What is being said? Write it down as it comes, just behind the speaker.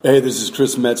Hey, this is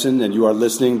Chris Metzen, and you are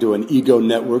listening to an Ego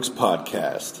Networks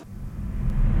podcast.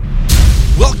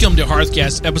 Welcome to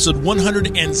Hearthcast, episode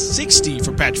 160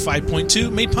 for patch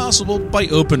 5.2, made possible by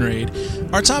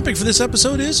OpenRaid. Our topic for this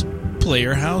episode is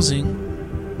player housing.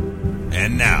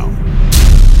 And now,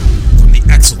 from the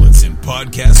Excellence in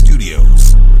Podcast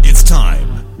Studios, it's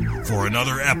time for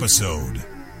another episode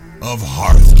of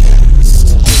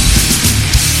Hearthcast.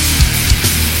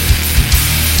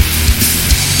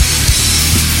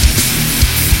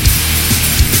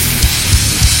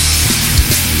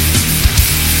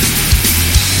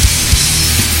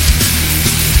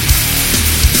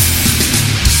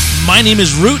 My name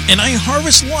is Root, and I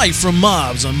harvest life from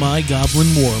mobs on my Goblin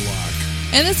Warlock.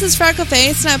 And this is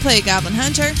Freckleface, and I play Goblin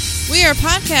Hunter. We are a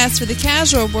podcast for the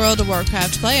casual World of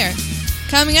Warcraft player.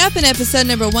 Coming up in episode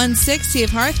number 160 of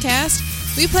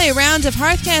Hearthcast, we play a round of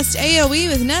Hearthcast AoE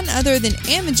with none other than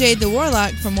Amajade the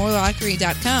Warlock from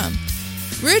Warlockery.com.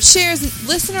 Root shares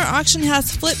listener auction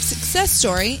house flip success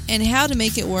story and how to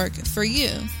make it work for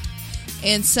you.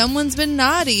 And someone's been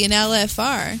naughty in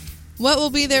LFR. What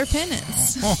will be their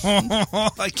penance?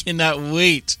 I cannot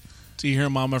wait to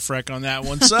hear Mama Freck on that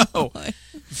one. So,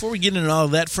 before we get into all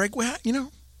of that, Freck,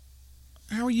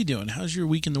 how are you doing? How's your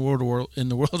week in the world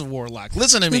of Warlock?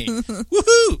 Listen to me.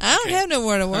 Woohoo! I don't have no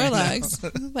World of Warlocks. I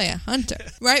play a hunter.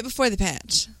 Right before the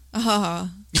patch. Oh.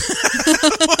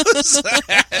 What was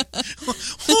that?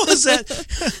 What was that?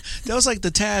 That was like the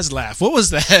Taz laugh. What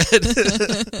was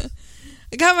that?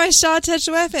 I got my Shaw Touch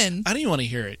weapon. I don't even want to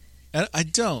hear it. I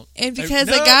don't. And because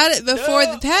I got it before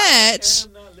the patch,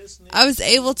 I was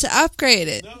able to upgrade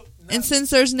it. And since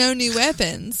there's no new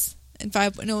weapons, and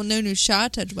no new Shaw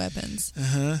Touch weapons,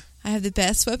 I have the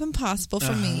best weapon possible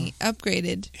for me,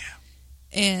 upgraded. Yeah.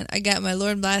 And I got my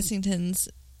Lord Blastington's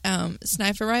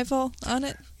sniper rifle on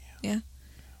it. Yeah.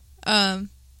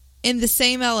 In the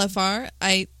same LFR,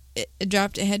 I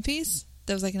dropped a headpiece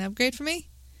that was like an upgrade for me.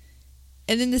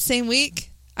 And in the same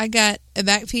week, I got a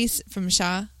back piece from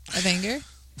Shaw of Anger,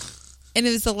 and it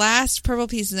was the last purple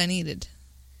pieces I needed.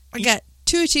 I got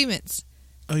 2 achievements.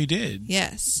 Oh, you did?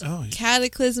 Yes. Oh,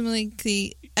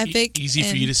 Cataclysmically epic. Easy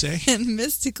for you to say. And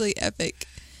mystically epic.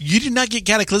 You did not get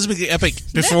cataclysmically epic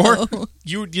before? No.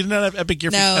 You did not have epic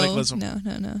gear for cataclysm?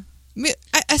 No.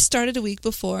 I started a week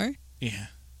before. Yeah.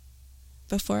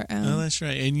 Before. Oh, that's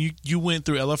right. And you went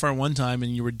through LFR one time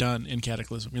and you were done in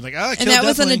cataclysm. You're like, and that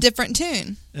was on a different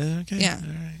tune. Okay. Yeah. All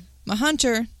right. My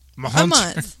hunter. A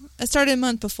month. I started a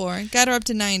month before. Got her up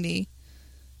to 90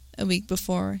 a week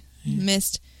before. Yeah.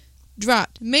 Missed.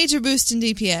 Dropped. Major boost in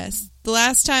DPS. The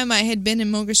last time I had been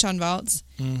in Mogoshan Vaults,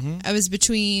 I was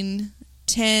between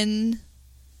 10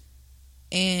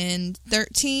 and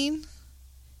 13.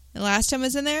 The last time I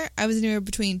was in there, I was anywhere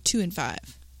between 2 and 5.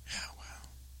 Oh, wow.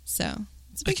 So,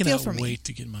 it's a big deal for me. I cannot wait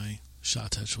to get my Shaw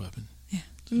Touch weapon. Yeah.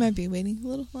 You might be waiting a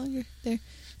little longer there.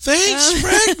 Thanks,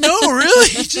 Frank. No, really.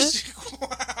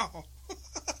 Wow.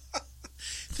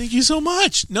 Thank you so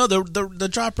much. No, the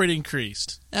drop rate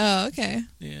increased. Oh, okay.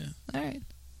 Yeah. All right.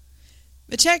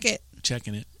 But check it.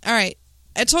 Checking it. All right.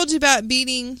 I told you about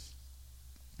beating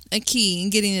a key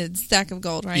and getting a stack of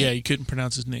gold, right? Yeah, you couldn't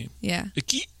pronounce his name. Yeah.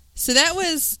 Aki? So that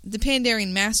was the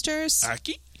Pandaren Masters.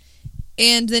 Aki?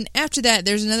 And then after that,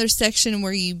 there's another section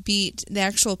where you beat the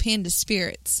actual Panda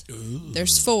Spirits. Ooh,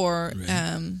 there's 4,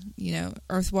 right.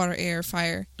 Earth, Water, Air,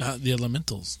 Fire. The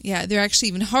Elementals. Yeah, they're actually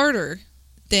even harder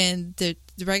than the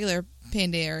regular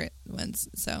Pandaren ones.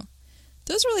 So,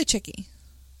 those are really tricky.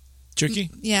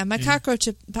 Tricky? Yeah, my Cockroach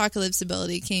Apocalypse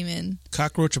ability came in.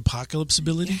 Cockroach Apocalypse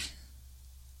ability? Yeah.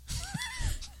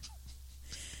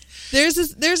 There's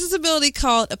this ability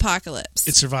called Apocalypse.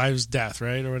 It survives death,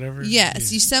 right? Or whatever?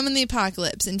 Yes, you summon the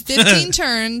Apocalypse. In 15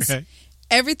 turns, right.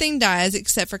 Everything dies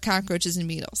except for cockroaches and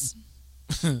beetles.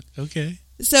 Okay.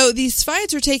 So these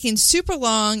fights were taking super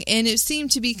long, and it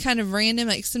seemed to be kind of random.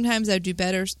 Like sometimes I'd do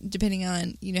better depending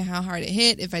on, how hard it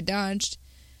hit, if I dodged.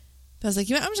 But I was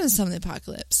like, I'm just going to summon the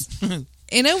Apocalypse.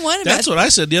 And I won about... That's what I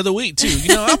said the other week, too.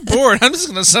 I'm bored. I'm just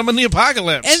going to summon the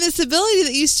Apocalypse. And this ability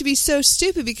that used to be so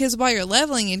stupid because while you're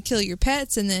leveling, you'd kill your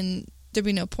pets, and then there'd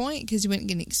be no point because you wouldn't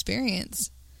get any experience.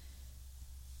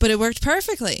 But it worked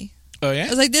perfectly. Oh, yeah? I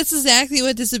was like, this is exactly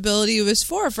what this ability was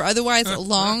for otherwise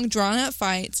long, drawn-out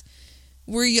fights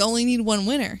where you only need one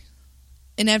winner.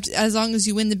 And as long as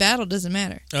you win the battle, it doesn't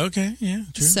matter. Okay, yeah,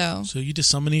 true. So you just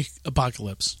summon the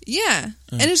Apocalypse. Yeah.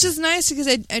 Okay. And it's just nice because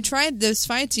I tried those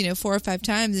fights, 4 or 5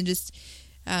 times and just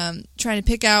trying to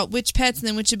pick out which pets and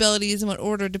then which abilities and what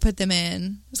order to put them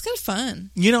in. It was kind of fun.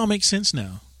 It makes sense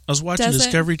now. I was watching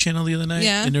Discovery Channel the other night,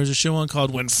 and there was a show on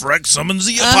called When Freck Summons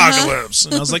the Apocalypse.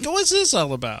 And I was like, what's this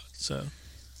all about? So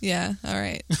yeah, all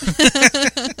right.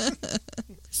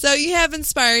 So you have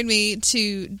inspired me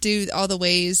to do all the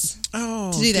ways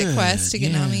to do that quest to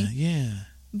get Nami. Yeah.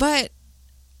 But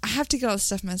I have to get all the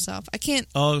stuff myself. I can't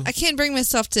bring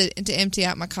myself to empty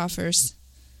out my coffers.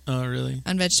 Oh, really?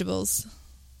 On vegetables.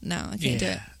 No, I can't do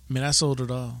it. I mean, I sold it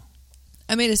all.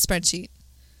 I made a spreadsheet.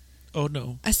 Oh,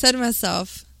 no. I said to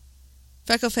myself,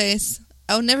 Freckleface,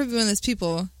 I'll never be one of those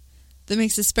people that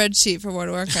makes a spreadsheet for World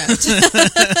of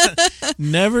Warcraft.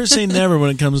 Never say never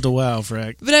when it comes to WoW,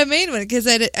 Freck. But I made one because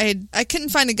I couldn't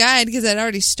find a guide because I'd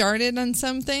already started on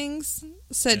some things.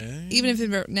 So even if it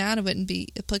wrote down, it wouldn't be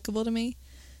applicable to me.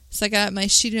 So I got my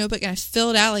sheet notebook and I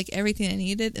filled out like everything I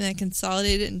needed and I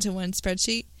consolidated it into one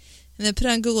spreadsheet and then put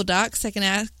it on Google Docs so I can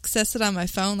access it on my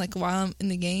phone like while I'm in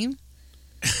the game.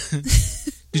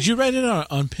 Did you write it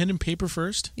on pen and paper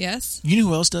first? Yes. You know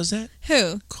who else does that?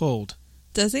 Who? Cold.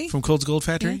 Does he? From Cold's Gold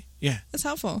Factory? Yeah. That's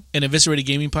helpful. And Eviscerated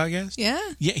Gaming Podcast? Yeah.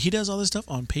 Yeah, he does all this stuff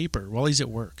on paper while he's at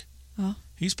work. Oh.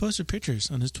 He's posted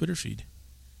pictures on his Twitter feed.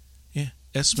 Yeah.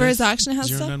 For his auction house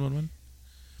stuff? 0911.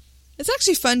 It's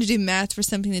actually fun to do math for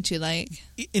something that you like.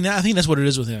 And I think that's what it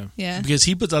is with him. Yeah. Because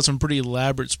he puts out some pretty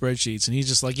elaborate spreadsheets, and he's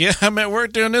just like, yeah, I'm at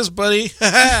work doing this, buddy.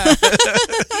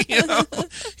 You know,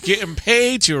 getting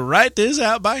paid to write this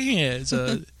out by hand.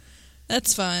 So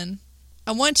that's fun.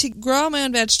 I want to grow all my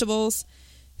own vegetables,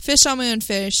 fish all my own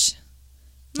fish.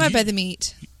 I might buy the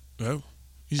meat. Oh,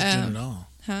 he's doing it all.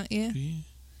 Huh? Yeah.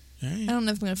 Right. I don't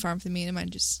know if I'm going to farm for the meat. I might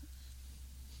just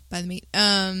buy the meat.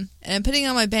 And I'm putting it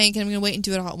on my bank, and I'm going to wait and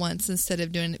do it all at once instead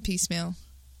of doing it piecemeal.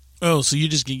 Oh, so you're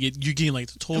getting like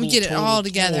the total. I'm get it all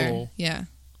together. Total. Yeah.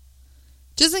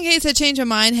 Just in case I change my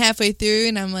mind halfway through,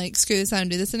 and I'm like, screw this, I don't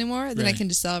do this anymore. Then I can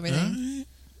just sell everything.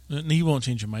 No, he won't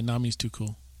change your mind. Nami's too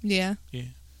cool. Yeah. Yeah.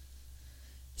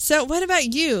 So, what about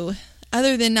you?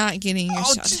 Other than not getting your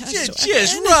shot touch weapon.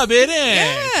 Just rub it in.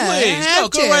 Yeah, please.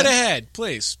 Go right ahead.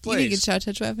 Please. You need to get a shot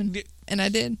touch weapon. And I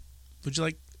did. Would you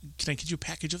like, can I get you a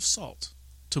package of salt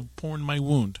to pour in my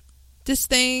wound? This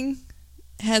thing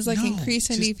has increase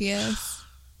in DPS.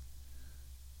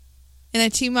 And I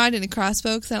T-modded in a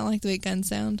crossbow because I don't like the way guns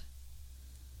sound.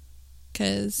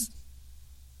 Because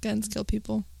guns kill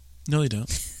people. No, they don't.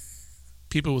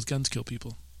 People with guns kill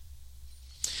people.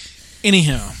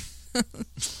 Anyhow.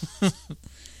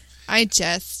 I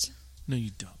jest. No,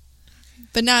 you don't.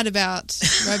 But not about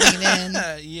rubbing it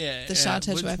in. Yeah. The shot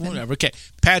touch weapon. Whatever. Okay.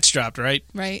 Patch dropped, right?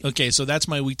 Right. Okay, so that's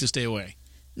my week to stay away.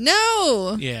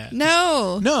 No. Yeah.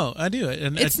 No, I do it.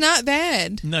 And it's not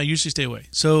bad. No, I usually stay away.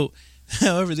 So,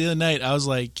 however, the other night I was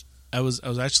like, I was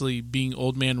actually being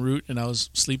old man Root and I was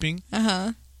sleeping.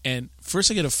 Uh-huh. And first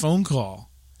I get a phone call.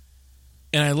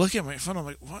 And I look at my phone. I'm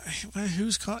like, what?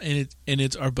 Who's calling? And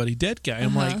it's our buddy Dead Guy.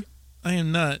 I'm like,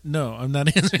 I'm not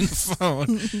answering the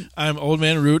phone. I'm old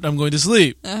man Root. I'm going to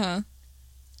sleep. Uh-huh.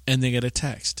 And they get a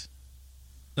text.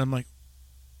 I'm like,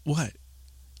 what?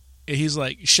 And he's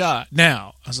like, shot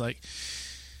now. I was like,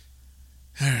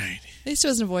 all right. At least it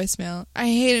wasn't a voicemail. I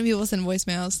hate when people send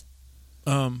voicemails.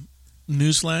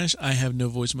 Newsflash, I have no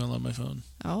voicemail on my phone.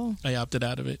 Oh. I opted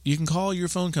out of it. You can call your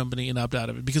phone company and opt out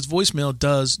of it because voicemail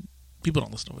does... People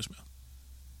don't listen to voicemail.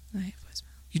 I hate voicemail.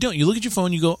 You don't. You look at your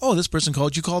phone, you go, oh, this person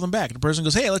called, you call them back. And the person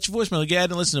goes, hey, I left your voicemail. Get out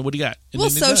and listen to what do you got? And well,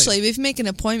 socially, if you make an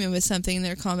appointment with something and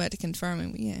they're calling back to confirm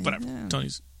it, yeah. Whatever. Yeah.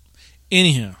 Tony's.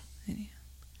 Anyhow.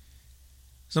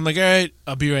 So I'm like, all right,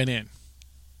 I'll be right in.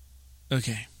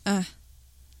 Okay.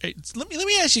 Hey, let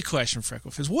me ask you a question,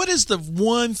 Freckleface. What is the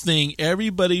one thing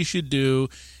everybody should do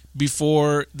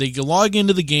before they log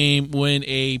into the game when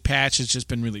a patch has just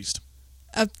been released?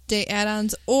 Update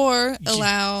add-ons or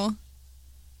allow...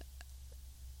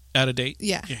 Out of date?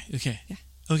 Yeah. Okay. Yeah.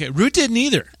 Okay. Root didn't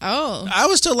either. Oh. I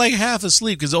was still like half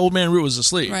asleep because the old man Root was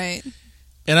asleep. Right.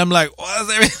 And I'm like, why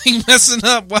is everything messing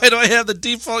up? Why do I have the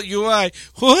default UI?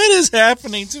 What is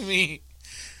happening to me?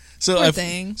 So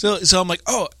I'm like,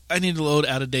 oh, I need to load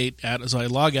out of date add. So I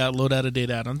log out, load out of date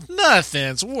add-on.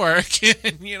 Nothing's working.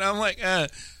 I'm like,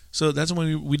 So that's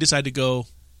when we decided to go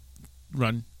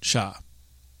run Sha.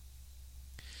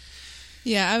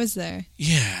 Yeah, I was there.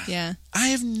 Yeah. Yeah. I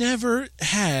have never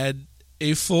had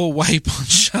a full wipe on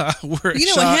Sha. Where you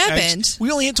know Sha what happened?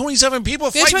 We only had 27 people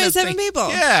fighting. We had 27 people.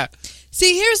 Yeah.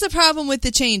 See, here's the problem with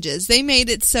the changes. They made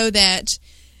it so that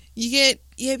you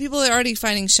have people that are already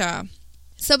fighting Sha.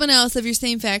 Someone else of your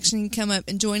same faction can come up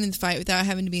and join in the fight without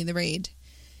having to be in the raid.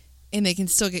 And they can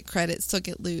still get credit, still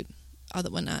get loot, all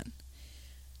that whatnot.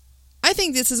 I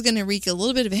think this is going to wreak a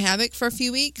little bit of havoc for a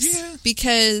few weeks. Yeah.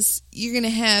 Because you're going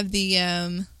to have the,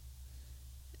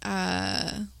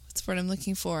 what's the word I'm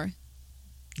looking for?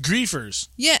 Griefers.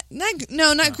 Yeah, not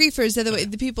griefers.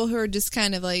 The people who are just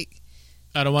kind of like...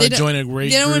 I don't want to join a raid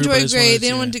group. They don't want to join a raid. They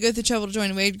don't want to go through trouble to join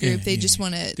a raid group. They just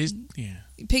want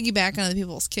to... piggyback on other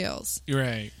people's kills.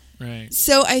 Right.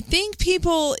 So I think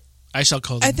people... I shall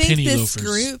call them I think penny this loafers.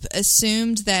 group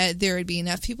assumed that there would be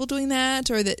enough people doing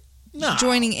that, or that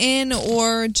joining in,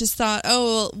 or just thought,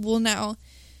 oh, well, now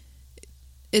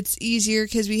it's easier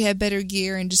because we have better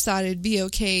gear, and just thought it'd be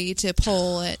okay to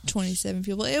pull at 27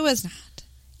 people. It was not.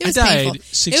 It was painful.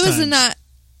 6 it was times. not.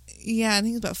 Yeah, I think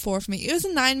it was about 4 for me. It was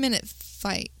a 9-minute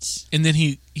fight. And then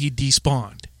he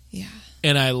despawned. Yeah.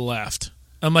 And I left.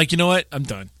 I'm like, you know what? I'm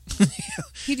done.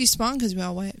 He despawned because we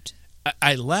all wiped.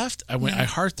 I left. I went. Yeah. I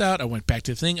hearthed out. I went back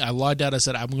to the thing. I logged out. I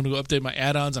said, I'm going to go update my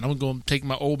add-ons, and I'm going to go take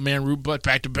my old man root butt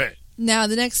back to bed. Now,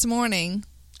 the next morning,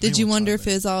 did you wonder if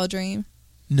it was all a dream?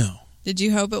 No. Did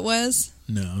you hope it was?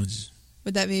 No.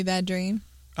 Would that be a bad dream?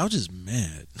 I was just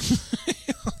mad.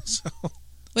 So,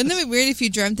 wouldn't it be weird if you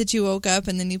dreamt that you woke up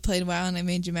and then you played WoW and it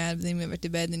made you mad, but then you went back to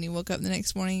bed and then you woke up the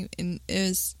next morning and it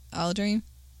was all a dream?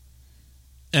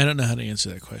 I don't know how to answer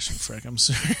that question, Frank. I'm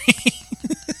sorry.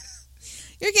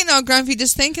 You're getting all grumpy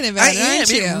just thinking about it,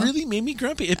 aren't you? It really made me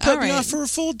grumpy. It put me off for a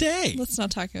full day. Let's not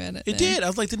talk about it. It did. I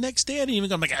was like, the next day I didn't even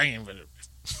go. I'm like, I ain't gonna...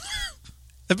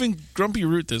 I've been grumpy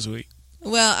root this week.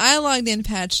 Well, I logged in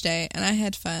patch day and I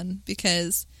had fun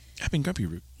because... I've been grumpy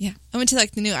root. Yeah. I went to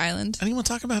like the new island. I didn't want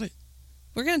to talk about it.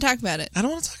 We're going to talk about it. I don't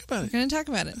want to talk about it. We're going to talk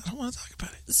about it. I don't want to talk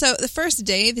about it. So the first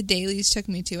day, the dailies took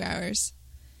me 2 hours.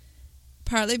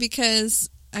 Partly because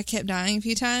I kept dying a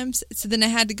few times. So then I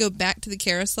had to go back to the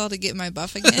carousel to get my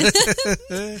buff again.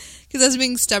 Because I was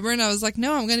being stubborn. I was like,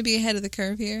 no, I'm going to be ahead of the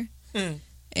curve here.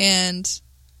 And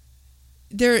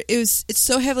it's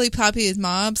so heavily populated with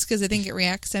mobs because I think it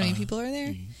reacts to how many people are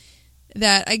there.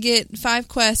 That I get 5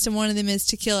 quests, and one of them is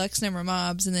to kill X number of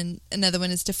mobs, and then another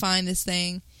one is to find this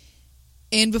thing.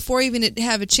 And before I even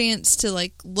have a chance to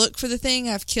like look for the thing,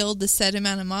 I've killed the set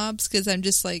amount of mobs because I'm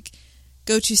just like,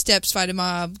 go 2 steps, fight a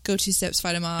mob. Go 2 steps,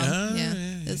 fight a mob. Yeah,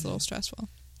 it's a little stressful.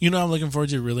 You know, I'm looking forward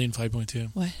to really in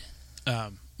 5.2. What?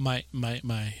 My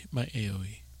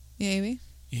AOE. AOE?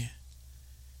 Yeah.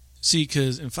 See,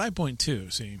 because in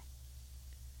 5.2,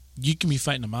 you can be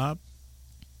fighting a mob,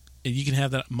 and you can have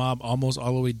that mob almost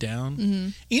all the way down. Mm-hmm.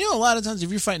 You know, a lot of times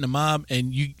if you're fighting a mob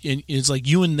and it's like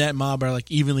you and that mob are like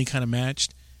evenly kind of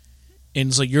matched, and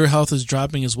it's like your health is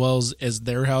dropping as well as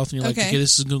their health, and you're like, okay,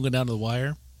 this is going to go down to the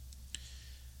wire.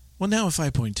 Well, now with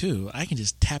 5.2, I can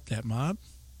just tap that mob,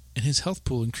 and his health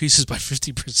pool increases by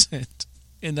 50%,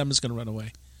 and I'm just going to run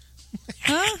away.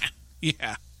 Huh?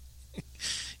 Yeah.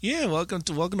 Yeah, welcome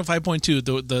to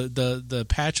 5.2, the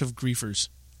patch of griefers.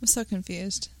 I'm so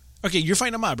confused. Okay, you're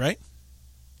fighting a mob, right?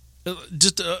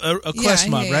 Just a quest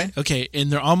mob, yeah. right? Okay,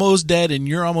 and they're almost dead, and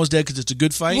you're almost dead because it's a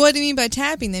good fight? What do you mean by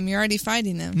tapping them? You're already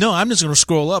fighting them. No, I'm just going to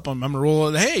scroll up. I'm going to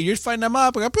roll. Hey, you're fighting that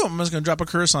mob. I'm just going to drop a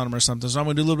curse on them or something. So I'm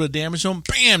going to do a little bit of damage to them.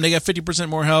 Bam! They got 50%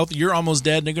 more health. You're almost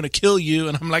dead. And they're going to kill you.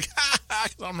 And I'm like, ha ha!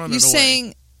 I'm running away. You're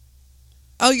saying,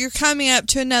 oh, you're coming up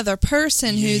to another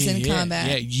person who's in combat.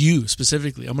 Yeah, you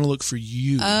specifically. I'm going to look for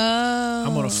you. Oh.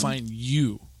 I'm going to find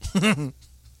you.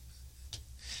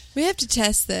 We have to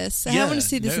test this. I want to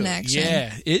see this in action.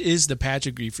 Yeah, it is the patch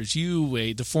of griefers. You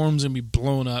wait. The forum's going to be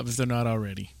blown up if they're not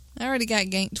already. I already got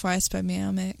ganked twice by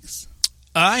Meow Mix.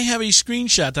 I have a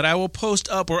screenshot that I will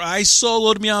post up where I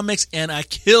soloed Meow Mix and I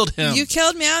killed him. You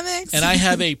killed Meow Mix? And I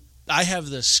have the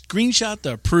screenshot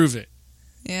to prove it.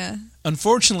 Yeah.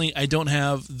 Unfortunately, I don't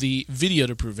have the video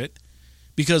to prove it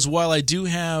because while I do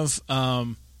have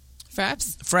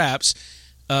Fraps,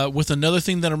 with another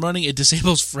thing that I'm running, it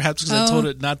disables Fraps because I told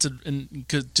it not to,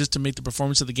 just to make the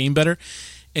performance of the game better.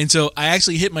 And so I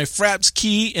actually hit my Fraps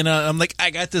key, and I'm like, I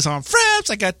got this on Fraps.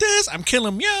 I got this. I'm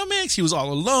killing Meow Mix. He was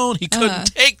all alone. He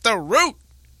couldn't take the root.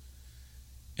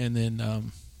 And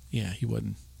then, he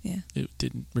wasn't. Yeah. It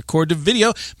didn't record the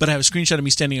video, but I have a screenshot of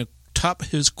me standing atop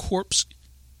his corpse,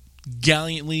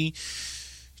 gallantly,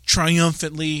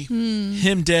 triumphantly.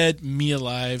 Him dead, me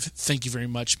alive. Thank you very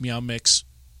much, Meow Mix,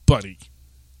 buddy.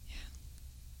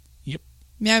 Yep.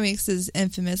 Meow Mix is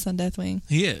infamous on Deathwing.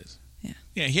 He is. Yeah.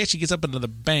 Yeah, he actually gets up into the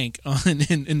bank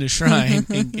in the shrine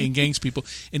and ganks people,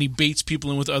 and he baits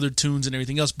people in with other tunes and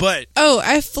everything else. But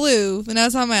I flew when I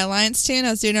was on my Alliance tune.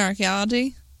 I was doing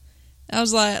archaeology. I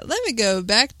was like, let me go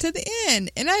back to the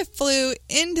end, and I flew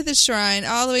into the shrine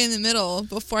all the way in the middle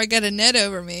before I got a net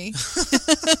over me.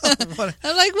 I'm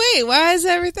like, wait, why is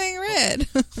everything red?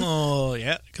 Oh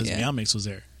yeah, because Meow Mix was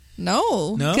there.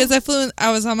 No, because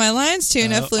I was on my Alliance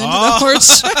tune. I flew into the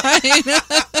horse shrine.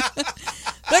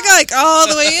 I got like all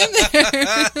the way in there.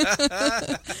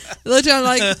 I looked down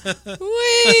like,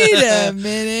 wait a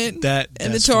minute.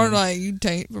 And the Torn like, you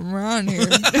taint from around here.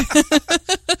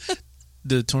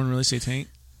 Did Torn really say taint?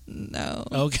 No.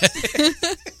 Okay.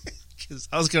 Because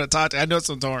I was going to talk to him. I know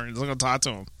some Torns. I was going to talk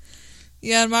to him.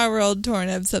 Yeah, in my world, Tauren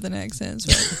have southern accents,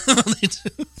 right? They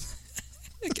do.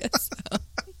 I guess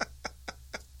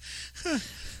so.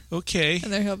 Okay.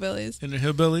 And they're hillbillies. And they're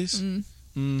hillbillies?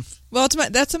 Well,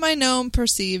 that's what my gnome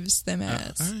perceives them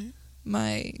as. All right.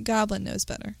 My goblin knows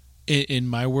better. In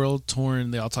my world,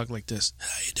 Tauren, they all talk like this.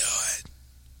 How you doing?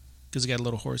 Because they got a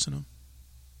little horse in them.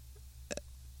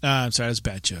 I'm sorry, that's a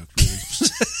bad joke. Really.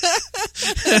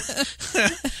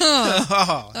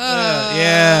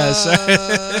 Yeah, sorry.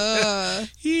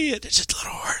 Yeah, they're just a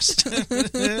little horse.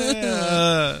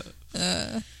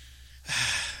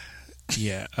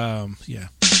 Yeah.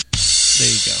 There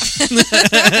you go.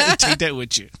 Take that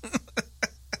with you.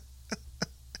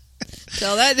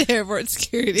 Tell that to airport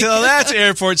security. Tell that to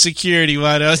airport security.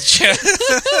 Why don't you?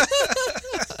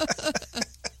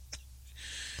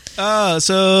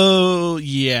 So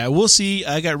yeah, we'll see.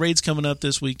 I got raids coming up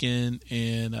this weekend,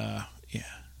 and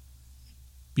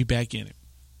be back in it.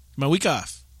 My week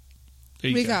off.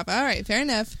 Week off. All right, fair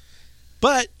enough.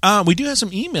 But we do have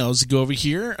some emails to go over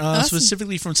here, Awesome.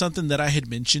 specifically from something that I had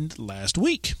mentioned last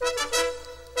week.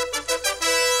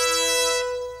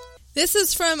 This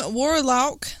is from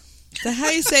Warlock. Is that how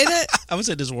you say that? I would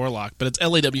say this Warlock, but it's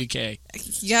LAWK.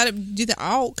 You got to do the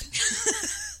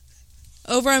AWK.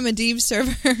 Over on Medivh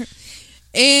server.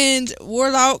 And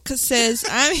Warlock says,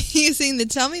 I'm using the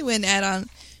Tell Me When add-on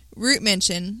Root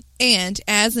Mention, and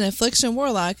as an Affliction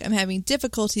Warlock, I'm having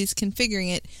difficulties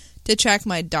configuring it to track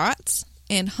my dots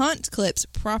and haunt clips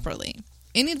properly.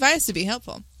 Any advice would be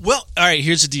helpful. Well, all right,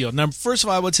 here's the deal. Now, first of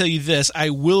all, I will tell you this.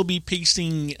 I will be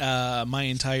pasting my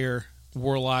entire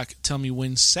Warlock Tell Me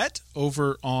When set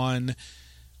over on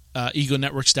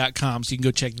egonetworks.com, so you can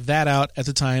go check that out at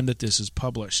the time that this is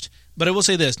published. But I will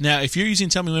say this. Now, if you're using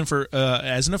Tell Me When for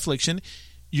as an affliction,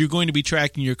 you're going to be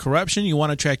tracking your corruption. You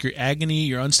want to track your agony,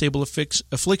 your unstable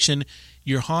affliction,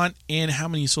 your haunt, and how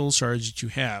many soul shards that you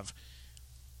have.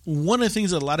 One of the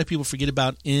things that a lot of people forget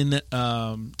about in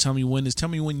Tell Me When is Tell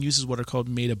Me When uses what are called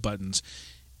meta buttons.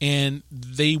 And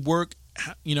they work,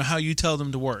 how you tell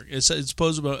them to work. It's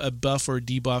supposed to be a buff or a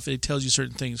debuff. It tells you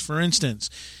certain things. For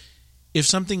instance, if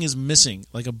something is missing,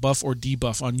 like a buff or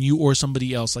debuff on you or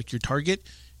somebody else, like your target,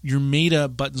 your meta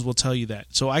buttons will tell you that.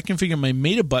 So I configure my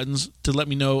meta buttons to let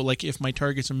me know, like, if my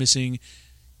targets are missing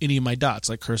any of my dots,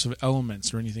 like Curse of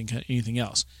Elements or anything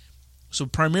else. So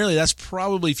primarily, that's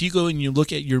probably, if you go and you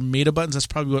look at your meta buttons, that's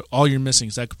probably what all you're missing.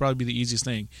 So that could probably be the easiest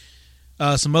thing.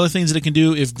 Some other things that it can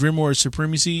do, if Grimoire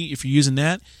Supremacy, if you're using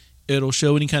that, it'll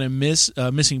show any kind of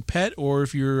missing pet, or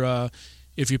if your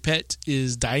pet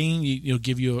is dying, it'll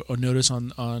give you a notice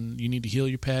on you need to heal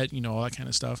your pet, all that kind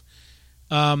of stuff.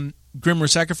 Grimoire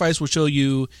Sacrifice will show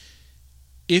you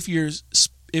if you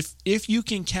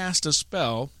can cast a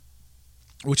spell,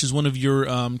 which is one of your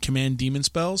command demon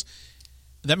spells.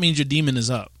 That means your demon is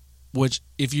up, which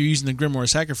if you're using the Grimoire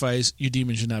Sacrifice, your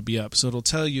demon should not be up. So it'll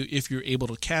tell you if you're able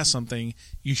to cast something,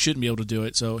 you shouldn't be able to do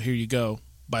it. So here you go.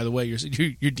 By the way,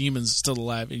 your demon's still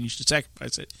alive and you should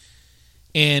sacrifice it.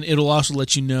 And it'll also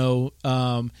let you know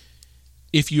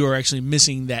if you are actually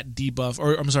missing that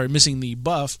debuff, missing the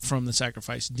buff from the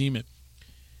sacrificed demon.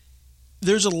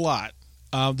 There's a lot.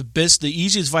 The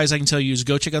easiest advice I can tell you is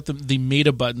go check out the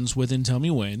meta buttons within Tell Me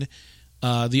When.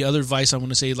 The other advice I want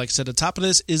to say, like I said at the top of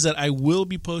this, is that I will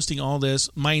be posting all this,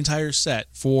 my entire set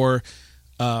for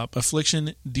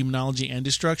Affliction, Demonology, and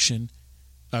Destruction,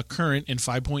 current in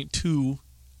 5.2.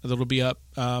 That'll be up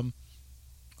on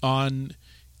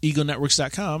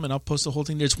egonetworks.com, and I'll post the whole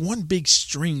thing. There's one big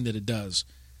string that it does.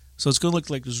 So it's going to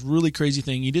look like this really crazy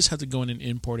thing. You just have to go in and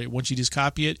import it. Once you just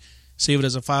copy it, save it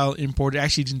as a file, import it.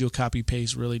 Actually, you can do a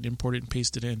copy-paste, really, import it and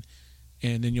paste it in.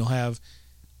 And then you'll have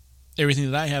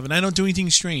everything that I have. And I don't do anything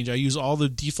strange. I use all the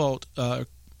default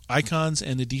icons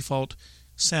and the default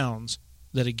sounds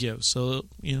that it gives. So,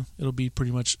 it'll be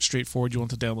pretty much straightforward. You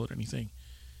won't have to download anything.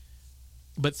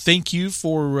 But thank you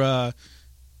for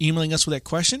emailing us with that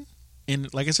question.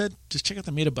 And like I said, just check out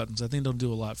the meta buttons. I think they'll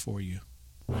do a lot for you.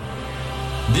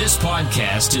 This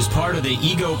podcast is part of the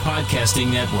Ego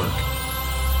Podcasting Network.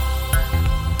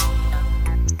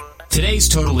 Today's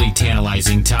totally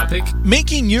tantalizing topic: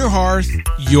 making your hearth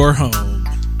your home.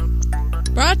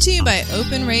 Brought to you by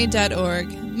OpenRaid.org.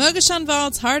 Mogashan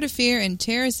Vaults, Heart of Fear, and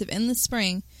Terrace of Endless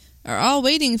Spring are all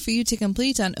waiting for you to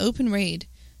complete on OpenRaid.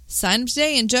 Sign up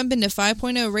today and jump into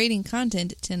 5.0 rating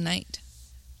content tonight.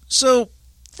 So,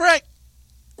 Frank,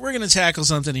 we're going to tackle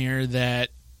something here that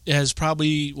has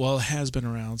been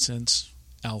around since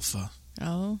Alpha.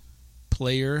 Oh.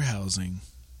 Player housing.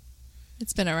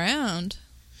 It's been around.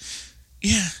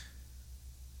 Yeah.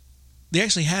 They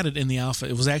actually had it in the Alpha.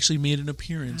 It was actually made an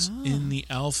appearance in the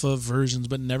Alpha versions,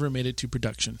 but never made it to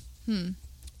production.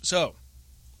 So,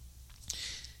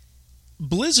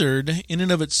 Blizzard, in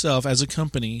and of itself, as a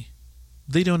company,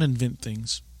 they don't invent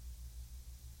things.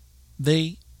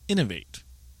 They innovate.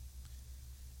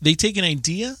 They take an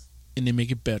idea and they make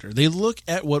it better. They look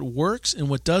at what works and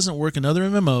what doesn't work in other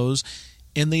MMOs,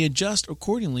 and they adjust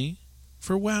accordingly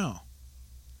for WoW.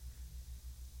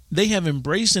 They have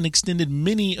embraced and extended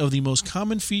many of the most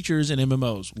common features in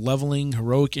MMOs. Leveling,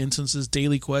 heroic instances,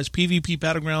 daily quests, PvP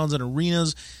battlegrounds, and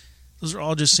arenas. Those are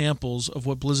all just samples of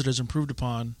what Blizzard has improved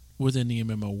upon within the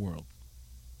MMO world.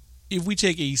 If we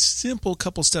take a simple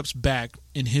couple steps back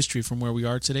in history from where we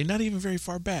are today, not even very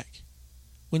far back,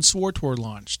 when SWTOR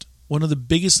launched, one of the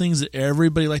biggest things that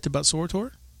everybody liked about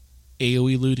SWTOR?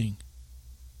 AoE looting.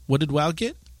 What did WoW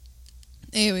get?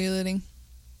 AoE looting.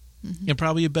 Mm-hmm. And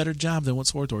probably a better job than what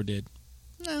SWTOR did.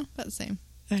 No, about the same.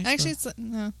 Hey, Actually, it's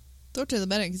no. SWTOR's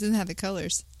better because it doesn't have the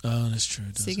colors. Oh, that's true.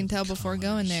 So you can tell before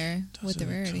going there with the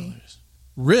rarity.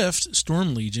 Rift,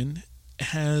 Storm Legion,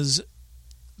 has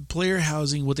player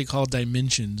housing, what they call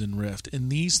dimensions in Rift. And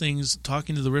these things,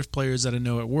 talking to the Rift players that I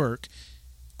know at work,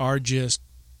 are just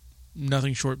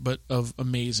nothing short but of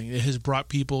amazing. It has brought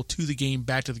people to the game,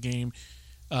 back to the game,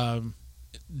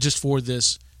 just for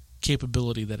this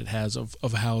capability that it has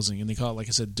of housing. And they call it, like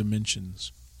I said,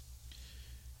 dimensions.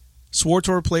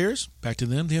 SWTOR players, back to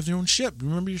them, they have their own ship.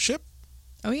 Remember your ship?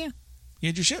 Oh, yeah. You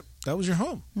had your ship. That was your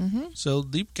home. Mm-hmm. So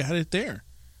they got it there.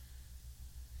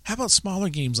 How about smaller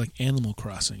games like Animal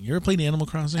Crossing? You ever played Animal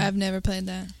Crossing? I've never played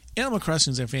that. Animal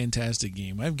Crossing is a fantastic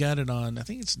game. I've got it on, I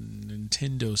think it's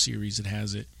Nintendo series that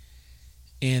has it.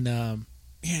 And,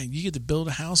 you get to build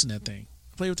a house in that thing.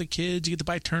 Play with the kids. You get to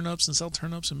buy turnips and sell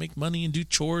turnips and make money and do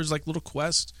chores like little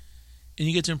quests. And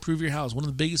you get to improve your house. One of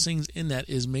the biggest things in that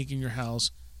is making your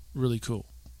house really cool.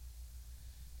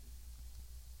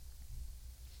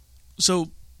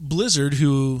 So Blizzard,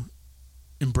 who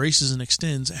embraces and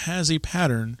extends, has a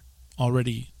pattern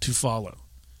already to follow.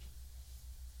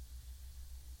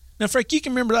 Now, Frank, you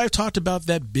can remember I've talked about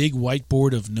that big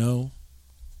whiteboard of no.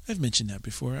 I've mentioned that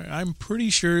before. I'm pretty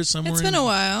sure somewhere... It's been a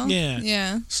while.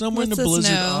 Yeah. Somewhere in the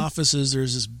Blizzard offices,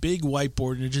 there's this big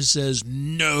whiteboard, and it just says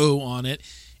no on it.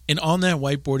 And on that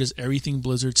whiteboard is everything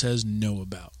Blizzard says no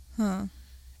about. Huh.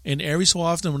 And every so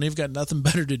often, when they've got nothing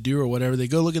better to do or whatever, they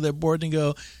go look at that board and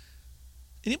go,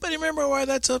 anybody remember why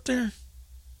that's up there?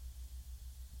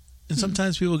 And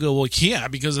sometimes people go, well, yeah,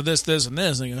 because of this, this, and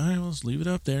this. And they go, all right, well, let's leave it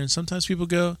up there. And sometimes people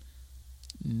go,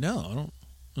 no,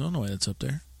 I don't know why that's up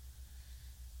there.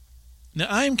 Now,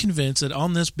 I am convinced that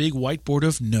on this big whiteboard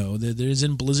of no, that there is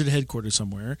in Blizzard headquarters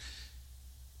somewhere,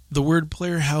 the word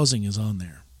player housing is on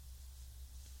there.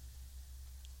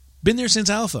 Been there since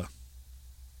Alpha.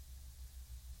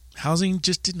 Housing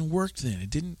just didn't work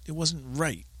then. It wasn't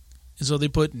right. And so they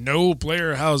put no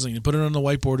player housing and put it on the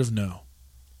whiteboard of no.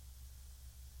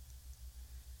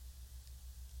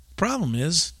 Problem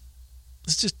is,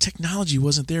 it's just technology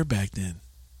wasn't there back then.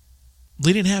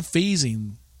 They didn't have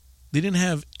phasing. They didn't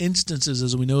have instances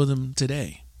as we know them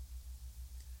today.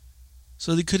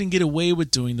 So they couldn't get away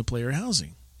with doing the player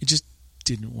housing. It just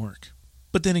didn't work.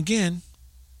 But then again,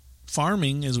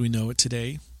 farming as we know it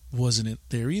today wasn't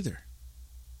there either.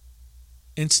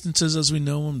 Instances as we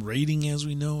know them, raiding as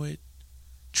we know it,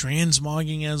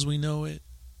 transmogging as we know it.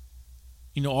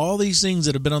 You know, all these things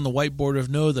that have been on the whiteboard of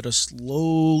no that are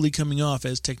slowly coming off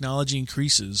as technology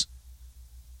increases.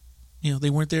 You know, they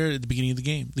weren't there at the beginning of the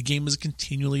game. The game has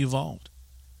continually evolved.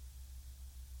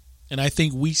 And I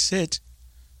think we sit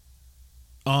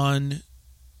on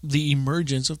the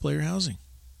emergence of player housing.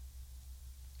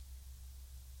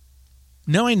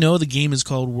 Now I know the game is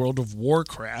called World of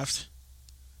Warcraft,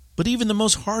 but even the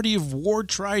most hardy of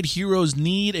war-tried heroes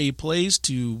need a place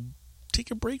to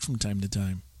take a break from time to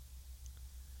time.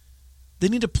 They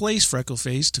need a place,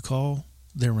 Freckleface, to call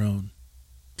their own.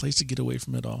 A place to get away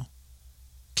from it all.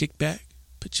 Kick back,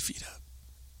 put your feet up.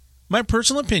 My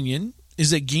personal opinion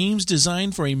is that games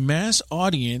designed for a mass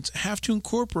audience have to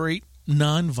incorporate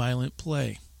non-violent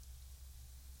play.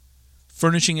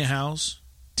 Furnishing a house,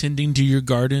 tending to your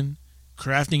garden,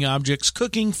 crafting objects,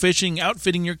 cooking, fishing,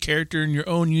 outfitting your character in your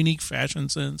own unique fashion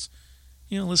sense.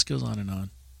 You know, the list goes on and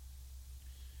on.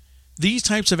 These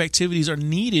types of activities are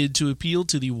needed to appeal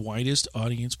to the widest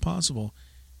audience possible.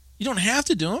 You don't have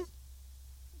to do them,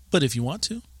 but if you want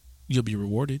to, you'll be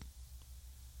rewarded.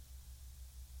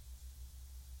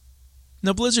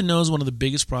 Now, Blizzard knows one of the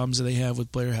biggest problems that they have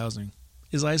with player housing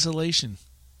is isolation.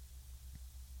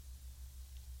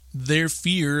 Their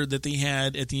fear that they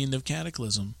had at the end of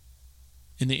Cataclysm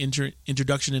in the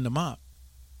introduction into MoP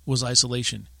was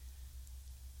isolation.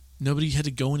 Nobody had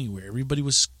to go anywhere. Everybody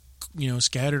was,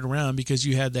 scattered around because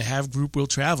you had the have group will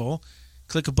travel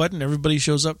Click a button, everybody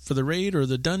shows up for the raid or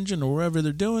the dungeon or wherever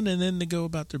they're doing, and then they go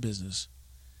about their business.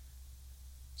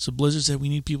 So Blizzard said, we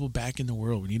need people back in the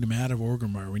world. We need them out of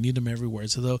Orgrimmar. We need them everywhere.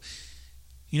 So though,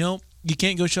 you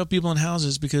can't go shove people in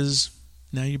houses because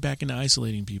now you're back into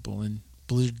isolating people, and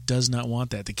Blizzard does not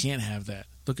want that. They can't have that.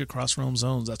 Look at Cross-Realm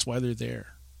Zones. That's why they're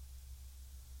there.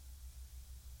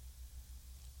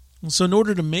 So in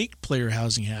order to make player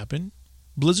housing happen,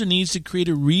 Blizzard needs to create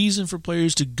a reason for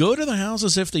players to go to the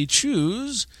houses if they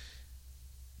choose,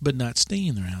 but not stay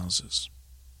in their houses.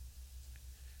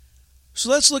 So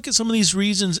let's look at some of these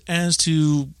reasons as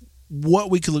to what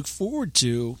we could look forward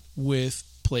to with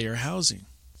player housing.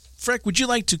 Freck, would you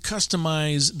like to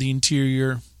customize the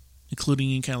interior,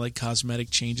 including any kind of like cosmetic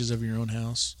changes of your own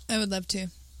house? I would love to.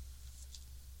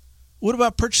 What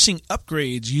about purchasing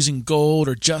upgrades using gold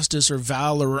or justice or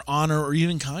valor or honor or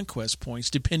even conquest points,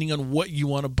 depending on what you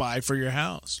want to buy for your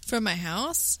house? For my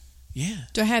house? Yeah.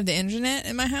 Do I have the internet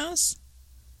in my house?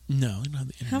 No, you don't have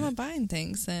the internet. How am I buying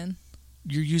things then?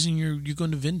 You're going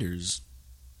to vendors.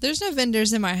 There's no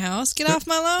vendors in my house. Get off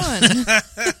my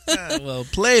lawn. Well,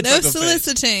 play it. No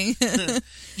soliciting.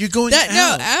 You're going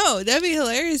out. No, that'd be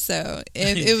hilarious though.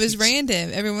 If it was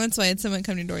random, every once in a while, someone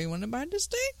come to your door. You want to buy this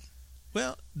thing?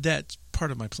 Well, that's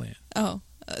part of my plan. Oh,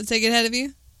 take it ahead of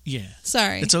you? Yeah.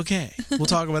 Sorry. It's okay. We'll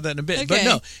talk about that in a bit. Okay. But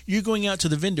no, you're going out to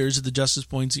the vendors of the justice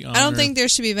points, the honor. I don't think there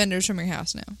should be vendors from your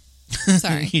house now.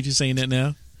 Sorry. You're just saying that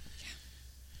now?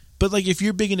 But like if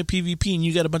you're big into PvP and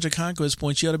you got a bunch of conquest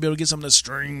points, you ought to be able to get some of the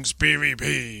strings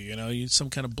PvP, some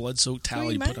kind of blood-soaked towel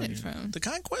you put on the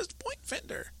conquest point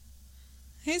vendor.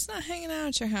 He's not hanging out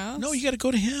at your house. No, you got to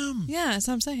go to him. Yeah, that's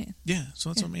what I'm saying. Yeah, so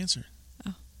that's what I'm answering.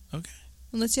 Oh. Okay.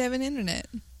 Unless you have an internet.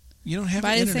 You don't have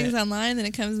Buy an these internet. things online, then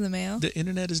it comes in the mail. The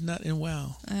internet is not in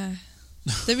WoW.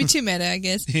 That'd be too meta, I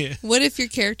guess. Yeah. What if your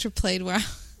character played WoW?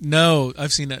 No,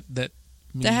 I've seen that. That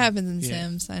happens in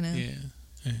Sims, I know. Yeah.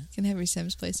 You can have your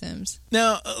Sims play Sims.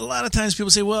 Now, a lot of times people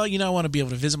say, well, I want to be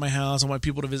able to visit my house. I want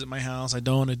people to visit my house. I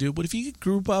don't want to do it. But if you could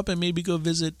group up and maybe go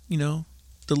visit, the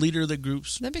leader of the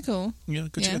groups. That'd be cool. Go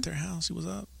check out their house. See what's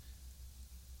up.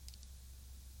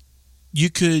 You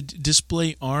could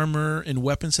display armor and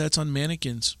weapon sets on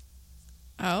mannequins.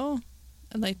 Oh,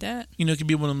 I like that. It could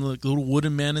be one of them like little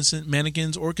wooden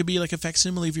mannequins, or it could be like a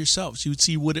facsimile of yourself. So you would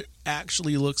see what it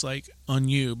actually looks like on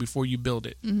you before you build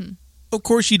it. Mm-hmm. Of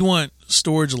course, you'd want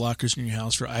storage lockers in your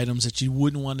house for items that you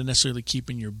wouldn't want to necessarily keep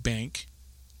in your bank.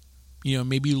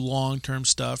 Maybe long-term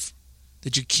stuff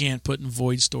that you can't put in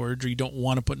void storage, or you don't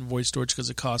want to put in void storage because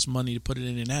it costs money to put it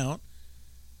in and out.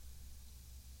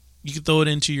 You could throw it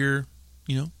into your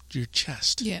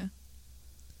chest. Yeah.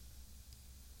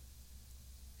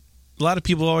 A lot of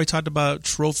people always talked about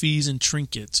trophies and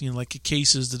trinkets, like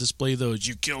cases to display those.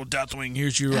 You killed Deathwing.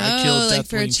 Here's your I killed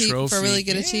Deathwing trophy. For really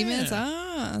good achievements?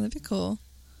 That'd be cool.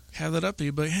 Have that up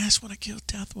there. But that's when I killed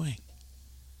Deathwing.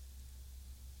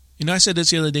 I said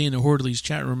this the other day in the Hordley's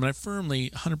chat room, and I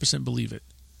firmly 100% believe it,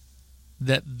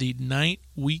 that the night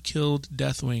we killed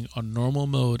Deathwing on normal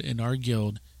mode in our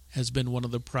guild has been one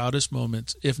of the proudest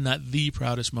moments, if not the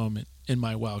proudest moment, in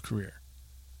my WoW career.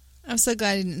 I'm so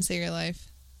glad you didn't say your life.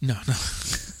 No.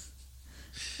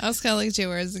 I was kind of like,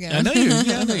 where's it going? I know you.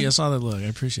 Yeah, I know you. I saw that look. I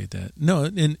appreciate that. No,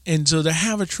 and so to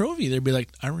have a trophy, they'd be like,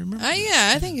 I remember.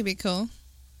 Yeah, I think it'd be cool.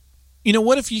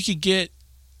 What if you could get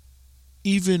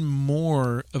even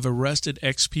more of a rested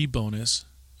XP bonus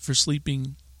for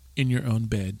sleeping in your own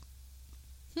bed?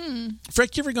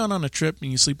 Freck, you ever gone on a trip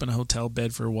and you sleep in a hotel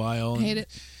bed for a while? I hate it.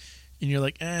 And you're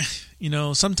like,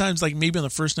 sometimes like maybe on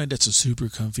the first night that's a super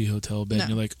comfy hotel bed. No. And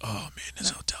you're like, oh man, this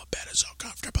hotel bed is so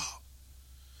comfortable.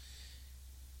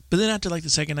 But then after like the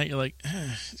second night, you're like,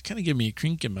 it's kind of giving me a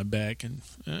crink in my back. And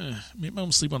maybe I'm going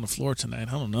to sleep on the floor tonight.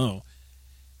 I don't know.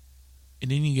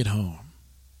 And then you get home.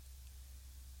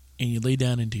 And you lay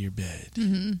down into your bed.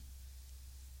 Mm-hmm.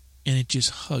 And it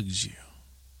just hugs you.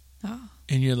 Oh.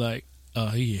 And you're like,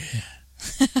 oh yeah.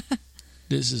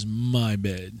 This is my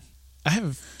bed. I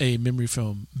have a memory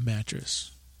foam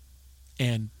mattress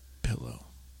and pillow.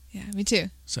 Yeah, me too.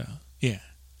 So, yeah,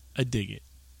 I dig it.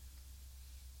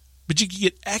 But you can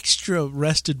get extra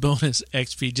rested bonus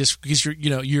XP just because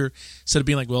you're instead of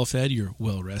being like well fed, you're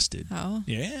well rested. Oh.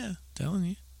 Yeah, telling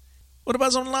you. What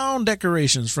about some lawn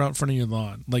decorations front of your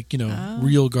lawn? Like,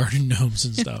 real garden gnomes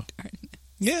and stuff.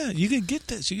 Yeah, you could get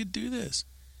this. You could do this.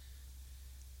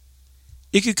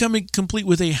 It could come in complete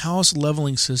with a house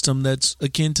leveling system that's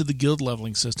akin to the guild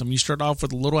leveling system. You start off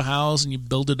with a little house and you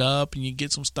build it up and you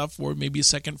get some stuff for it, maybe a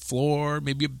second floor,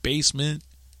 maybe a basement.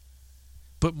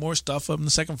 Put more stuff up on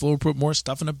the second floor, put more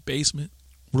stuff in a basement.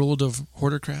 World of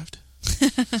Hoardercraft.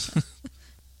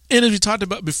 And as we talked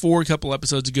about before a couple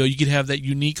episodes ago, you could have that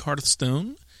unique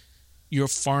hearthstone, your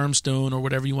farm stone or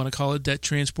whatever you want to call it, that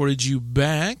transported you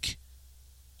back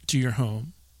to your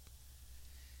home.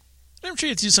 And I'm sure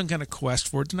you have to do some kind of quest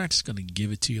for it. They're not just going to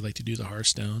give it to you like to do the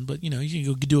hearthstone, but you can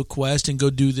go do a quest and go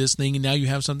do this thing, and now you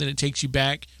have something that takes you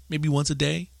back maybe once a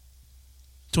day.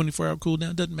 24-hour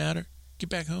cooldown, doesn't matter. Get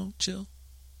back home, chill.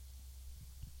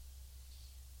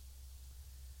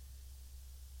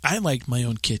 I like my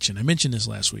own kitchen. I mentioned this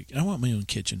last week. I want my own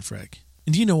kitchen, Freck.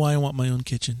 And do you know why I want my own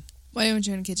kitchen? Why do you want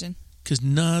your own kitchen? Because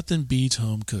nothing beats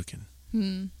home cooking.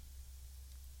 Am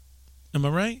I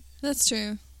right? That's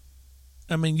true.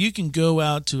 I mean, you can go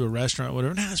out to a restaurant,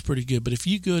 whatever. That's pretty good. But if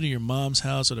you go to your mom's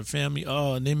house or the family,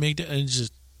 and they make that, and it's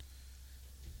just.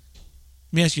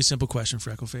 Let me ask you a simple question,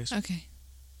 Freckleface. Okay.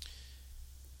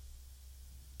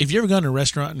 Have you ever gone to a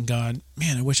restaurant and gone,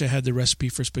 man, I wish I had the recipe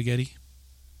for spaghetti?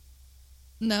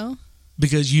 No.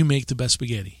 Because you make the best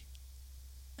spaghetti.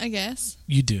 I guess.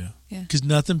 You do. Yeah. Because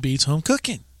nothing beats home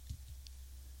cooking.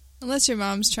 Unless your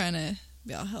mom's trying to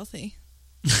be all healthy.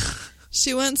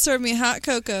 She once served me hot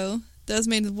cocoa that was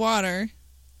made with water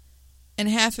and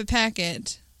half a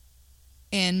packet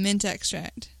and mint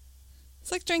extract.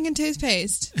 It's like drinking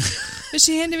toothpaste. But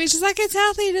she handed me, she's like, it's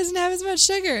healthy. It doesn't have as much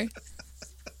sugar.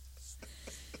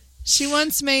 She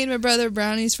once made my brother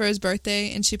brownies for his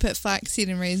birthday, and she put flaxseed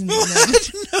and raisins in them.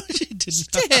 No, she did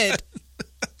not. She did.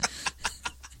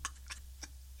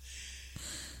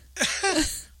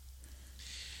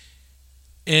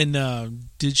 And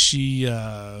did she,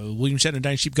 William Shatner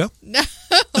Dying Sheep go? No.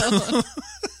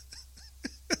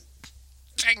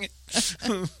 Dang it.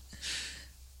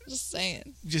 Just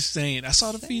saying. Just saying. I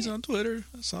saw the feeds on Twitter.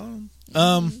 I saw them.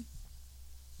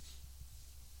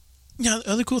 Yeah,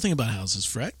 the other cool thing about houses,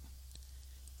 Freck,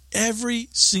 every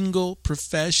single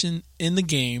profession in the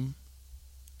game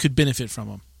could benefit from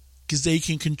them because they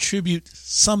can contribute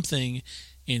something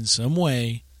in some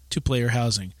way to player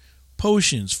housing.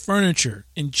 Potions, furniture,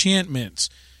 enchantments,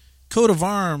 coat of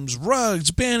arms,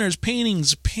 rugs, banners,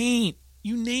 paintings, paint,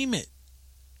 you name it.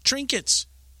 Trinkets.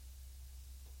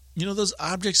 You know those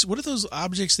objects, what are those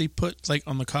objects they put like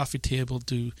on the coffee table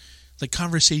to like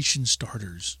conversation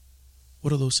starters?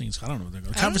 What are those things? I don't know what they're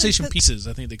called. Conversation pieces,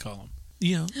 I think they call them.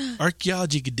 You know,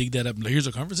 archaeology could dig that up and like, here's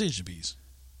a conversation piece.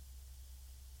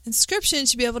 Inscription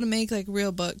should be able to make like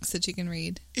real books that you can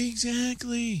read.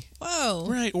 Exactly. Whoa.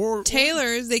 Right. Or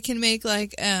tailors, they can make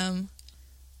like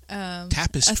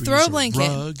tapestries, a throw blanket,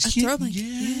 rugs. a throw blanket,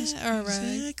 yes, yeah, or a rug.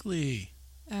 Exactly.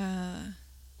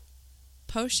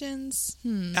 Potions.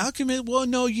 Alchemy. Well,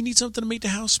 no, you need something to make the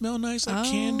house smell nice,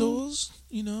 like candles.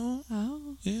 You know.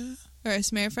 Oh. Yeah. Or a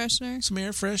smell freshener. Some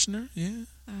air freshener. Yeah.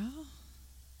 Oh.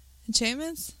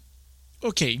 Enchantments.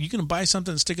 Okay, you can buy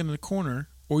something and stick it in the corner.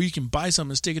 Or you can buy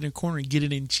something and stick it in a corner and get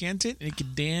it enchanted, and it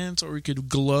could dance, or it could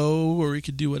glow, or it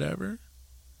could do whatever.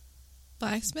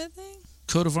 Blacksmithing?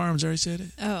 Coat of arms, I already said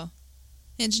it. Oh.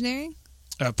 Engineering?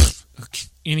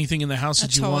 Anything in the house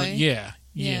that you toy. want. Yeah.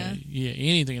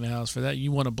 Anything in the house for that.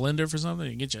 You want a blender for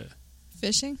something? Get you.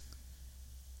 Fishing?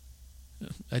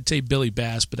 I'd say Billy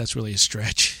Bass, but that's really a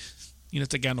stretch. You know,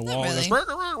 the guy on the wall. Really.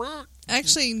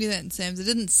 Actually, you can do that in Sims. It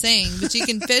didn't sing, but you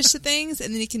can fish the things,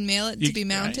 and then you can mail it to be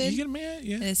mounted. You can mail it,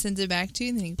 yeah. And it sends it back to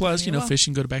you. And then you can plus, put it on your wall.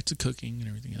 fishing go back to cooking and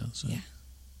everything else. So. Yeah.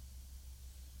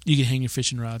 You can hang your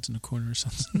fishing rods in the corner or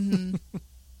something.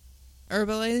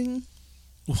 Herbalism?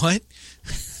 What?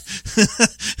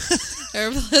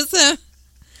 Herbalism?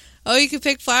 Oh, you could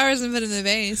pick flowers and put in the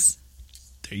vase.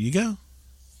 There you go.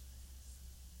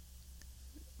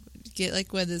 Get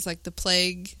like what is like the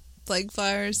plague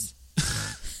flowers.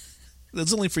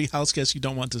 That's only for house guests you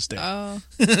don't want to stay. Oh.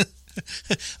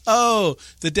 Oh,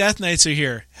 the Death Knights are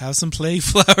here. Have some plague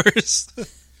flowers.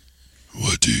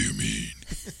 What do you mean?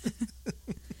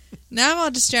 Now I'm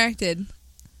all distracted.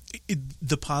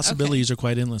 The possibilities are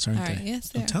quite endless, aren't they? Yes,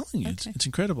 they I'm are. telling you, Okay. it's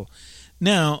incredible.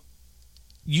 Now,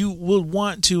 you will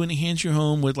want to enhance your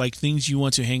home with like things you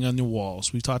want to hang on the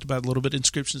walls. We've talked about a little bit.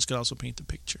 Inscriptions could also paint the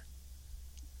picture.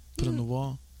 Put on the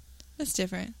wall. That's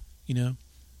different. You know,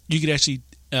 you could actually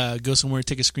go somewhere,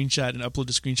 take a screenshot, and upload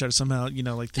the screenshot or somehow. You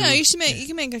know, like No, you should make. You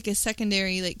can make like a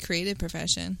secondary, like creative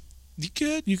profession. You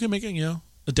could make it. You know,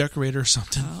 a decorator or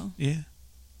something. Oh. Yeah.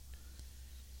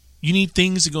 You need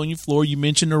things to go on your floor. You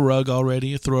mentioned a rug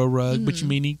already, a throw rug, but you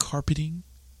may need carpeting.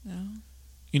 No.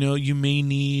 You know, you may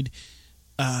need,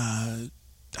 I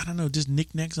don't know, just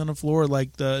knickknacks on the floor like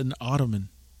an ottoman.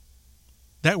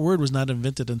 That word was not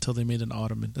invented until they made an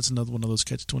ottoman. That's another one of those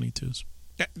catch-22s.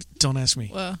 Don't ask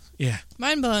me. Well, Yeah.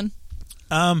 mind blown.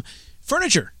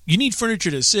 Furniture. You need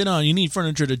furniture to sit on. You need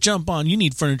furniture to jump on. You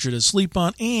need furniture to sleep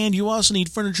on. And you also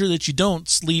need furniture that you don't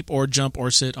sleep or jump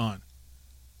or sit on.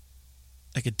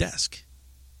 Like a desk.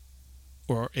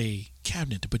 Or a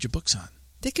cabinet to put your books on.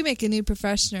 They could make a new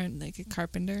profession like a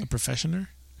carpenter. A professioner?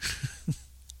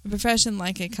 A profession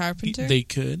like a carpenter? They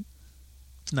could.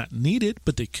 It's not needed,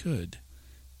 but they could.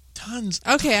 Tons.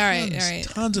 Okay, all right.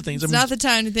 Tons of things. It's not the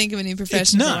time to think of a new profession.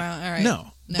 It's not. For a while. All right. No.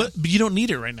 But you don't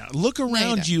need it right now. Look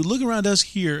around you Look around us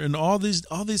here and all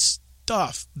this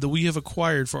stuff that we have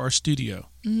acquired for our studio.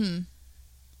 Mm-hmm.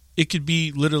 It could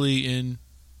be literally in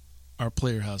our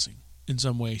player housing in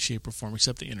some way, shape, or form,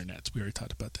 except the internet. We already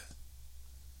talked about that.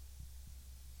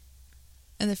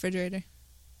 And the refrigerator.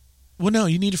 Well, no,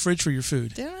 you need a fridge for your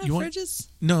food. They don't have fridges?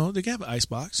 No, they have an ice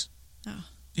box. Oh.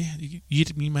 Yeah,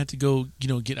 you might have to go,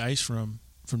 get ice from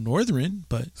Northern,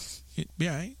 but it'd be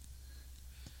all right.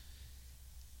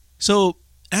 So,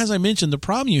 as I mentioned, the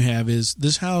problem you have is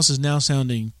this house is now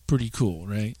sounding pretty cool,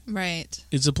 right? Right.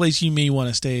 It's a place you may want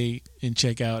to stay and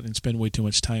check out and spend way too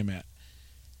much time at.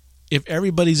 If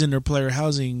everybody's in their player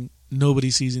housing,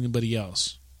 nobody sees anybody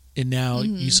else. And now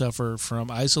you suffer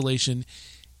from isolation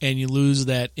and you lose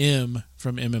that M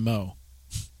from MMO.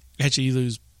 Actually, you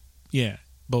lose,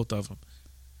 both of them.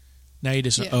 Now you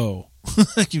just an O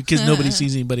because nobody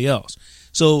sees anybody else.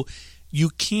 So you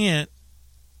can't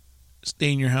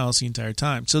stay in your house the entire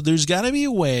time. So there's got to be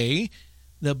a way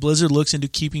that Blizzard looks into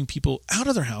keeping people out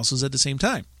of their houses at the same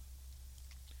time.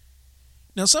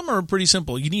 Now, some are pretty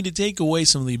simple. You need to take away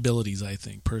some of the abilities, I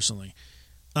think, personally.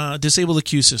 Disable the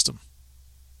queue system.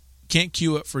 Can't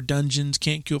queue up for dungeons,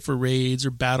 can't queue up for raids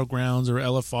or battlegrounds or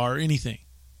LFR or anything.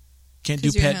 Can't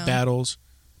do pet battles.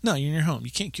 No, you're in your home.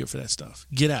 You can't queue up for that stuff.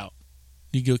 Get out.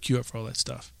 You go queue up for all that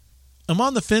stuff. I'm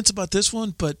on the fence about this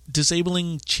one, but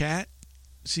disabling chat,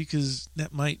 because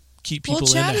that might keep people in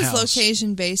the house. Well, chat is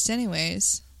location-based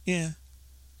anyways. Yeah.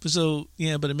 So,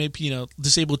 but it may,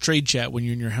 disable trade chat when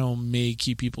you're in your home may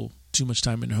keep people too much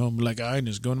time in their home. Like, I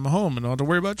just go into my home and I don't have to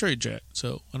worry about trade chat.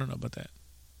 So, I don't know about that.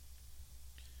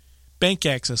 Bank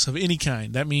access of any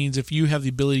kind. That means if you have the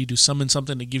ability to summon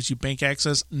something that gives you bank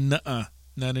access, nuh-uh,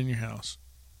 not in your house.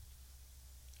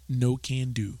 No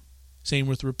can do. Same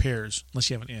with repairs, unless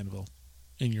you have an anvil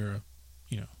and you're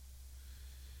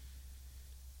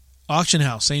auction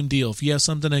house, same deal. If you have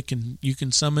something that you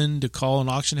can summon to call an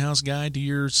auction house guy to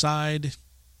your side.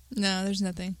 No, there's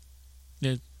nothing.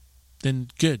 Then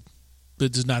good. But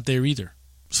it's not there either.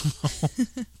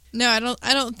 No,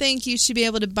 I don't think you should be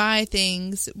able to buy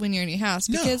things when you're in your house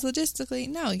because logistically,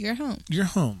 no, you're home. You're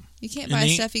home. You can't buy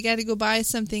stuff. You got to go buy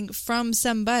something from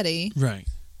somebody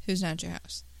who's not your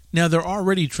house. Now, there are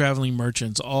already traveling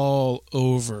merchants all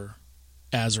over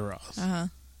Azeroth. Uh-huh.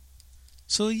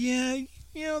 So,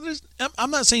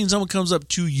 I'm not saying someone comes up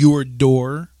to your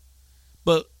door,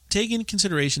 but take into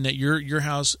consideration that your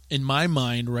house, in my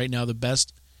mind right now, the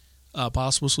best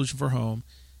possible solution for home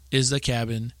is the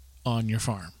cabin on your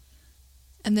farm.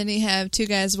 And then you have two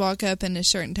guys walk up in a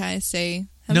shirt and tie and say,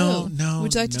 hello. No.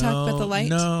 Would you like to talk about the light?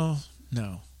 No.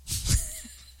 No.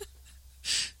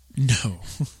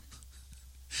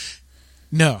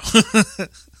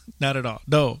 Not at all.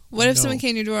 No. What if someone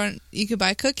came to your door and you could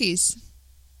buy cookies?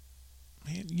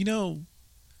 Man,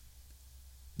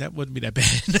 that wouldn't be that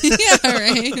bad. Yeah,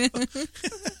 right.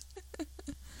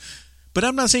 But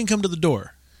I'm not saying come to the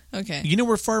door. Okay. You know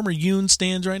where Farmer Yoon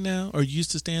stands right now? Or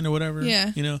used to stand or whatever?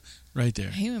 Yeah. Right there.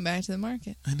 He went back to the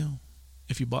market. I know.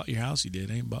 If you bought your house, you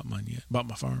did. I ain't bought mine yet. Bought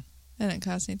my farm. That didn't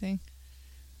cost anything.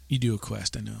 You do a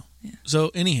quest, I know. Yeah.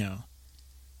 So, anyhow,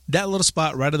 that little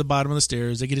spot right at the bottom of the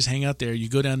stairs, they can just hang out there. You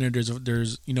go down there,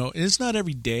 there's it's not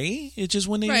every day. It's just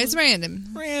when they... Right, it's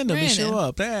random. They show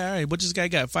up. Hey, all right, what's this guy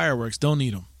got? Fireworks. Don't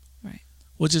need them. Right.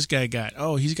 What's this guy got?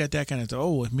 Oh, he's got that kind of stuff.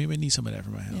 Oh, maybe I need some of that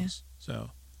for my house. Yeah. So,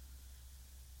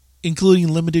 including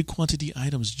limited quantity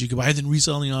items that you can buy and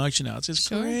resell on the auction house. It's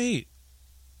great.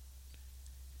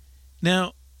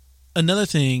 Now, another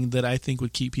thing that I think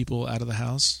would keep people out of the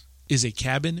house is a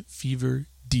cabin fever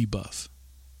debuff.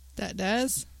 That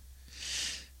does?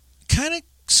 Kind of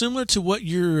similar to what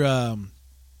your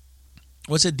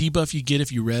what's that debuff you get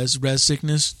if you res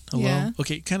sickness? Hello? Yeah.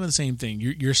 Okay, kind of the same thing.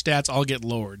 Your stats all get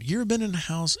lowered. You ever been in a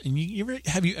house and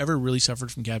have you ever really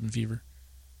suffered from cabin fever?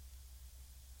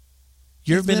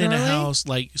 You ever been in a house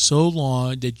like so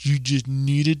long that you just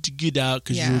needed to get out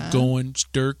because you were going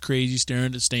stir crazy staring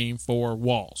at the same four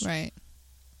walls? Right.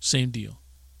 Same deal.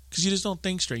 Because you just don't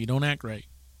think straight. You don't act right.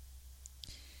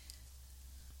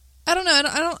 I don't know.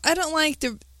 I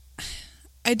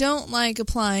don't like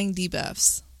applying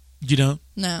debuffs. You don't?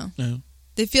 No. No.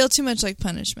 They feel too much like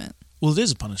punishment. Well, it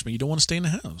is a punishment. You don't want to stay in the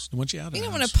house. They want you out of the house.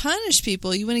 You don't want to punish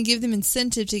people. You want to give them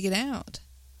incentive to get out.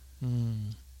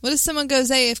 What if someone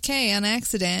goes AFK on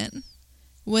accident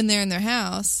when they're in their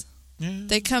house? Yeah.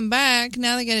 They come back,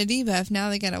 now they got a debuff, now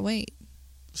they got to wait.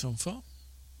 So fun.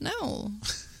 No.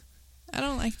 I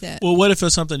don't like that. Well, what if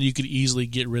it's something you could easily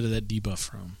get rid of that debuff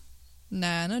from?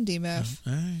 Nah, no debuff.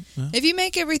 All right. Well, If you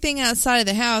make everything outside of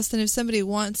the house, then if somebody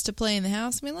wants to play in the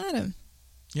house, let them.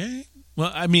 yeah.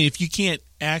 Well, I mean, if you can't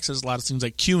access a lot of things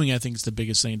like queuing, I think is the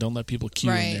biggest thing. Don't let people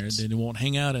queue in there. Then they won't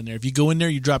hang out in there. If you go in there,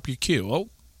 you drop your queue. Oh,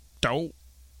 don't.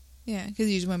 Yeah, because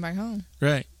you just went back home.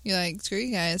 Right. You're like, screw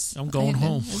you guys. I'm going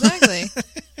home. Exactly.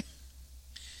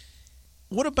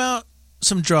 What about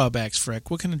some drawbacks, Freck?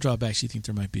 What kind of drawbacks do you think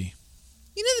there might be?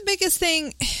 You know, the biggest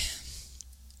thing,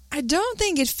 I don't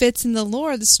think it fits in the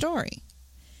lore of the story.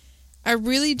 I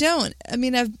really don't. I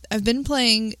mean, I've been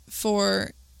playing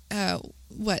for,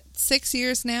 6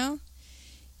 years now?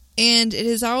 And it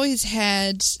has always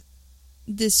had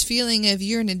this feeling of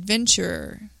you're an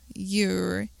adventurer.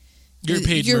 You're a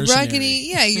paid you're mercenary. ruggedy.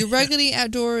 Yeah, you're ruggedy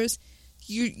outdoors.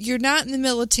 You're not in the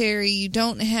military. You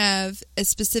don't have a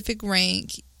specific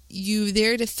rank. You're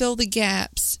there to fill the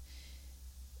gaps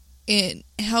in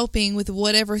helping with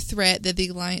whatever threat that the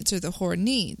Alliance or the Horde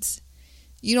needs.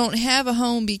 You don't have a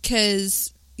home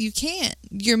because you can't.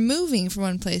 You're moving from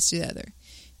one place to the other.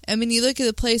 I mean, you look at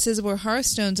the places where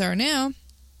Hearthstones are now,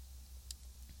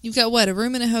 you've got, a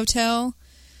room in a hotel?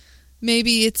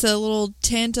 Maybe it's a little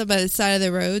tent by the side of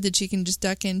the road that you can just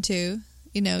duck into.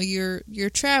 You know, you're a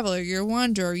traveler, you're a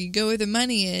wanderer, you go where the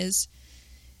money is.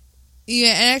 Yeah,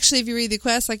 and actually, if you read the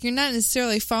quest, you're not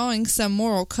necessarily following some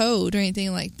moral code or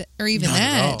anything like that, or even Not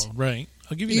that. at all. Right.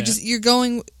 I'll give you that. You're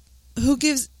going,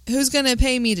 who's going to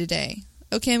pay me today?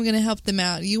 Okay, I'm going to help them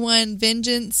out. You want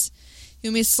vengeance? You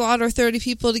want me to slaughter 30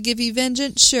 people to give you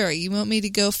vengeance? Sure. You want me to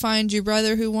go find your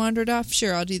brother who wandered off?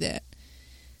 Sure, I'll do that.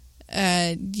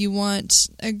 You want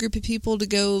a group of people to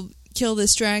go kill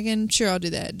this dragon? Sure, I'll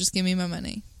do that. Just give me my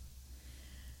money.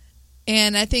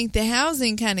 And I think the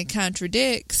housing kind of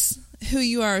contradicts who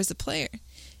you are as a player.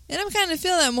 And I'm kind of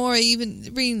feeling that more even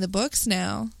reading the books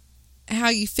now. How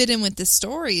you fit in with the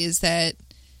story is that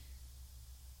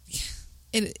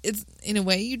it's in a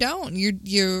way you don't.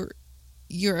 You're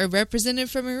a representative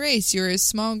from a race. You're a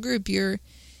small group. You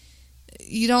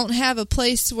don't have a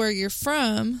place where you're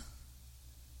from.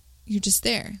 You're just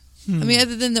there. I mean,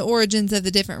 other than the origins of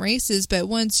the different races, but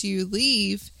once you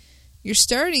leave your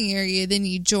starting area, then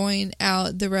you join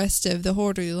out the rest of the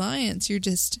Horde or the Alliance.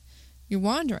 You're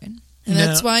wandering. And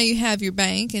that's why you have your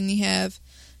bank and you have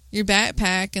your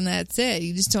backpack and that's it.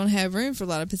 You just don't have room for a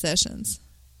lot of possessions.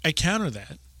 I counter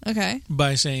that. Okay.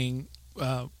 By saying,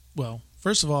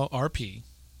 first of all, RP.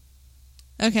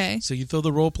 Okay. So you throw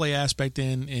the roleplay aspect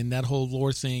in that whole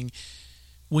lore thing.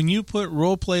 When you put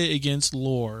roleplay against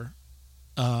lore,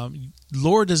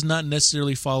 lore does not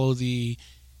necessarily follow the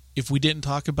if we didn't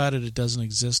talk about it, it doesn't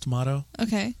exist motto.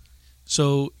 Okay.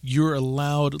 So you're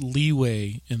allowed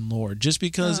leeway in lore. Just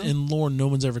because in lore no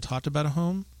one's ever talked about a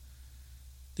home,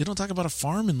 they don't talk about a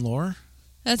farm in lore.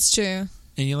 That's true.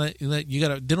 And they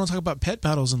don't talk about pet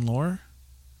battles in lore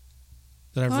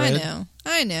that I've read.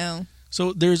 I know.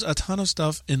 So there's a ton of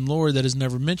stuff in lore that is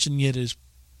never mentioned yet is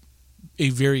a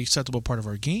very acceptable part of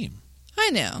our game. I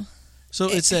know. So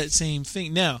it's that same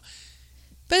thing. Now,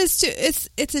 but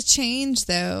it's a change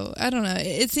though. I don't know.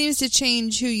 It seems to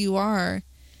change who you are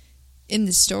in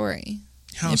the story.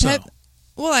 How so?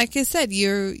 Well, like I said,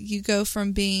 you go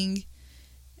from being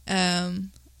a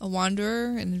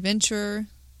wanderer, an adventurer,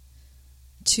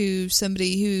 to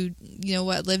somebody who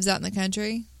lives out in the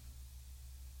country.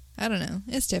 I don't know.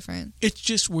 It's different. It's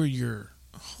just where your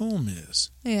home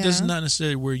is. Yeah. It's not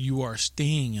necessarily where you are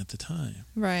staying at the time.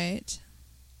 Right.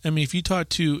 I mean, if you talk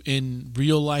to, in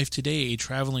real life today, a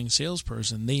traveling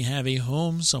salesperson, they have a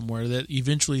home somewhere that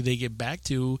eventually they get back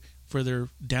to for their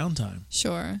downtime.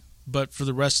 Sure. But for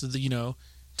the rest of the,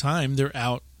 time, they're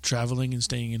out traveling and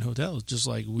staying in hotels, just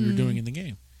like we were doing in the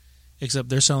game. Except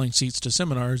they're selling seats to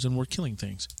seminars and we're killing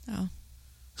things. Oh.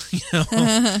 Is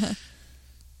that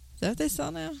what they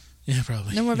sell now? Yeah,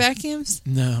 probably. No more vacuums?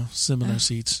 No, seminar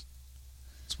seats.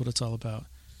 That's what it's all about.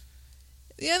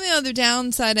 The only other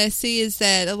downside I see is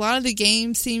that a lot of the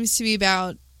game seems to be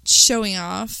about showing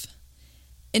off.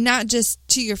 And not just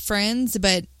to your friends,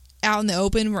 but out in the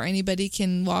open where anybody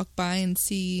can walk by and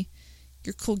see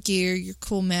your cool gear, your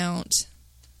cool mount.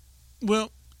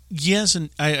 Well, yes,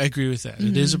 and I agree with that.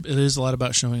 Mm-hmm. It is a lot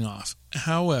about showing off.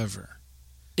 However,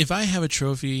 if I have a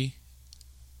trophy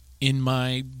in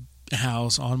my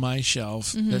house on my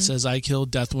shelf that says I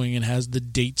killed Deathwing and has the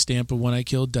date stamp of when I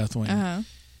killed Deathwing,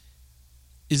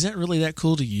 is that really that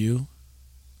cool to you?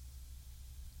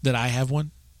 that I have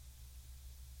one?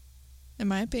 It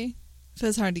might be. If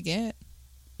it's hard to get.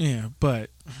 Yeah, but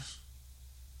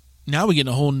now we're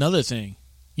getting a whole nother thing.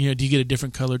 You know, do you get a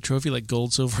different colored trophy like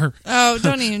gold, silver? Oh,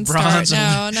 don't even Bronze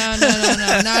start. No.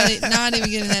 Not even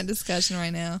getting that discussion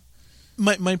right now.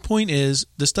 My point is,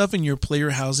 the stuff in your player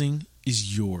housing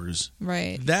is yours.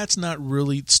 Right. That's not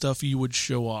really stuff you would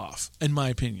show off, in my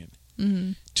opinion,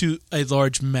 Mm-hmm. to a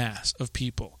large mass of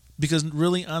people. Because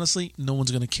really, honestly, no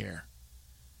one's going to care.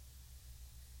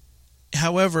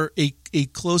 However, a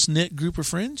close-knit group of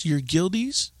friends, your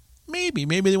guildies, maybe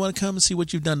they want to come and see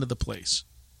what you've done to the place.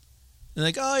 They're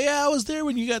like, oh, yeah, I was there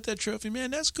when you got that trophy,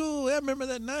 man. That's cool. I remember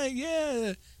that night.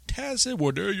 Yeah. Taz said,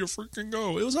 well, there you freaking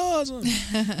go. It was awesome.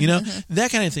 You know,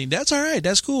 that kind of thing. That's all right.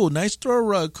 That's cool. Nice throw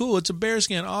rug. Cool. It's a bear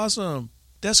skin. Awesome.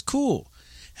 That's cool.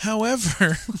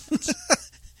 However,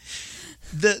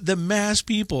 the mass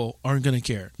people aren't going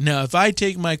to care. Now, if I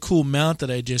take my cool mount that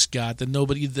I just got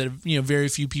that very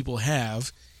few people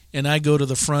have, and I go to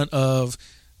the front of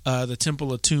the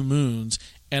Temple of Two Moons,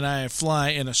 and I fly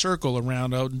in a circle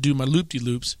around out and do my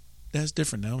loop-de-loops, that's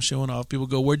different now. I'm showing off. People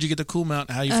go, where'd you get the cool mount?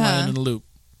 How you flying in the loop?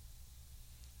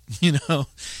 You know,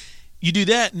 you do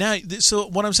that now. So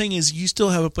what I'm saying is you still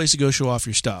have a place to go show off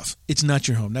your stuff. It's not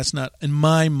your home. That's not, in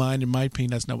my mind, in my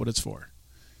opinion, that's not what it's for.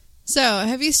 So,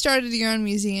 have you started your own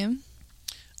museum?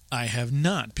 I have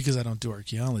not, because I don't do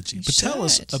archaeology. But tell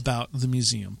us about the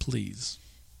museum, please.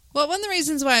 Well, one of the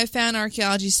reasons why I found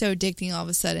archaeology so addicting all of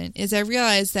a sudden is I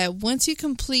realized that once you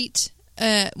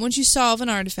solve an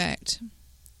artifact,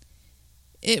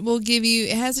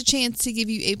 it has a chance to give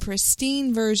you a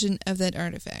pristine version of that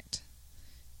artifact,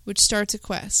 which starts a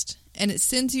quest. And it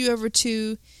sends you over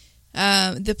to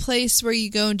the place where you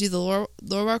go and do the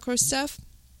lore course stuff.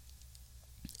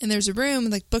 And there's a room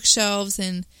with like bookshelves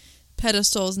and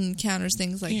pedestals and counters,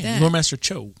 things like that. Lore Master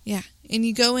Cho. Yeah. And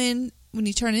you go in, when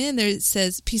you turn it in, there it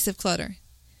says piece of clutter.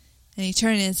 And you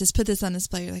turn it in and it says put this on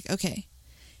display. You're like, okay.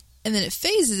 And then it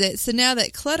phases it. So now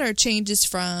that clutter changes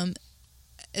from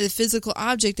the physical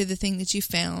object of the thing that you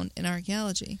found in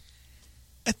archaeology.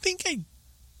 I think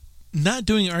not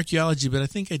doing archaeology, but I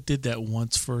think I did that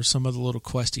once for some of the little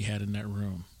quest he had in that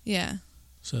room. Yeah.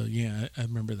 So, yeah, I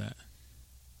remember that.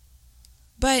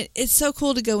 But it's so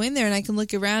cool to go in there and I can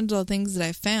look around at all the things that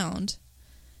I found.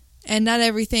 And not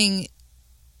everything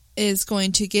is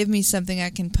going to give me something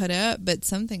I can put up, but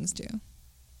some things do.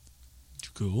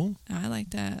 Cool. I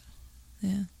like that.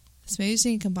 Yeah. So maybe you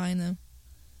can combine them.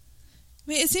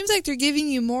 I mean, it seems like they're giving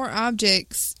you more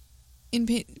objects in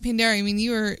Pandaria. I mean,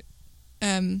 you were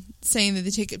saying that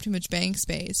they take up too much bank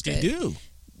space. They do.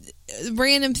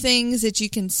 Random things that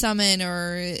you can summon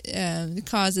or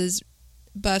causes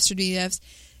buffs or debuffs.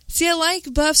 See, I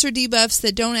like buffs or debuffs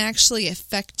that don't actually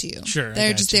affect you. Sure.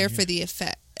 They're just there for the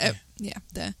effect.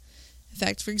 The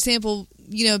effect. For example,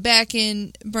 back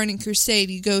in Burning Crusade,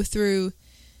 you go through...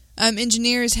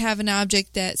 engineers have an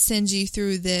object that sends you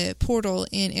through the portal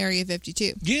in Area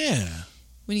 52. Yeah.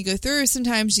 When you go through,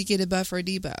 sometimes you get a buff or a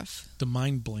debuff. The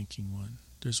mind blinking one.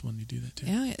 There's one you do that too.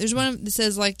 Yeah. There's one that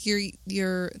says like the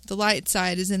light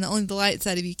side is in only the light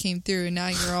side of you came through, and now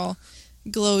you're all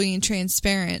glowing and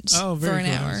transparent for an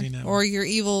hour. Or your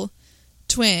evil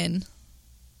twin.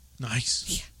 Nice.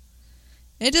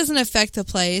 Yeah. It doesn't affect the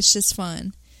play. It's just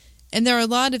fun. And there are a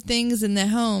lot of things in the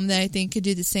home that I think could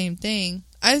do the same thing.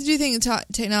 I do think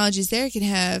technologies there could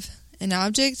have an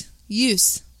object,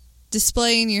 use,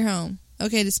 display in your home.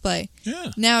 Okay, display. Yeah.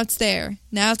 Now it's there.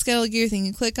 Now it's got a gear thing.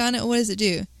 You click on it, what does it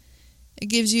do? It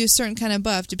gives you a certain kind of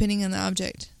buff depending on the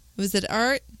object. Was it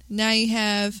art? Now you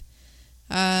have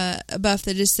a buff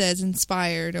that just says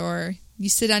inspired. Or you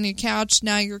sit on your couch,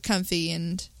 now you're comfy.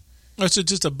 And Oh, so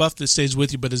just a buff that stays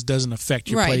with you, but it doesn't affect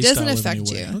your play style. Right, doesn't affect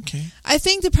you. Okay. I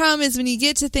think the problem is when you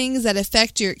get to things that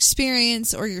affect your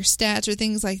experience or your stats or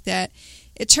things like that,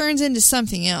 it turns into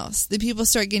something else. The people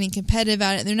start getting competitive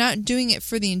at it. They're not doing it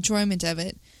for the enjoyment of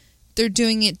it. They're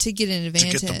doing it to get an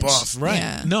advantage. To get the buff, right.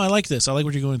 Yeah. No, I like this. I like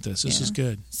where you're going with this. This is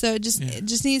good. So it just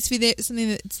needs to be there, something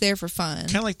that's there for fun.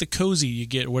 Kind of like the cozy you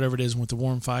get, whatever it is, with the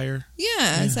warm fire.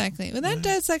 Yeah, exactly. Well, that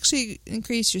does actually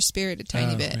increase your spirit a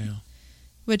tiny bit. Yeah.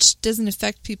 Which doesn't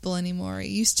affect people anymore. It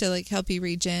used to help you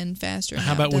regen faster.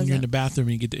 How about when you're in the bathroom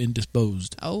and you get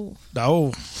indisposed? Oh.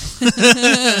 No.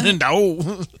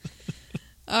 No.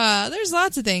 There's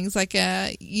lots of things like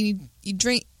you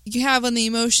drink. You have on the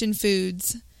emotion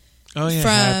foods. Oh yeah, from,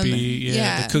 happy.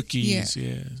 The cookies.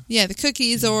 Yeah, the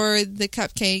cookies or the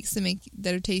cupcakes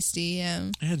that are tasty.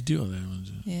 I had to do all that one.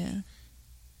 Yeah.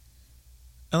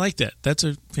 I like that. That's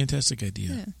a fantastic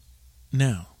idea. Yeah.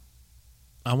 Now,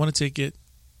 I want to take it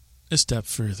a step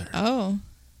further. Oh.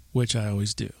 Which I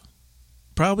always do.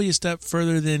 probably a step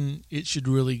further than it should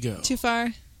really go. Too far?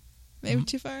 Maybe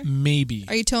too far? Maybe.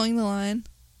 Are you towing the line?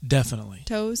 Definitely.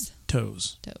 Toes?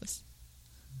 Toes. Toes.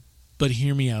 But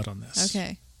hear me out on this.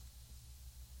 Okay.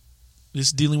 This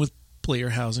is dealing with player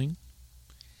housing.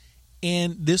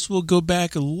 And this will go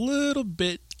back a little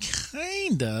bit,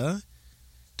 kinda,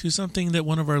 to something that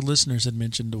one of our listeners had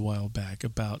mentioned a while back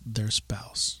about their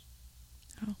spouse.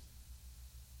 Oh.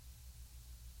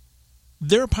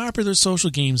 There are popular social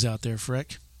games out there,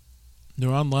 Freck. They're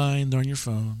online, they're on your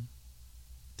phone,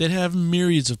 that have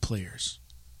myriads of players.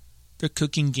 They're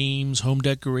cooking games, home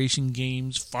decoration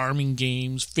games, farming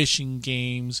games, fishing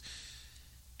games.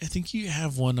 I think you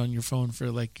have one on your phone for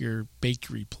like your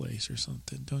bakery place or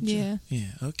something, don't you? Yeah.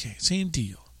 Yeah, okay, same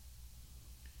deal.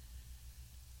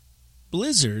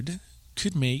 Blizzard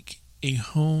could make a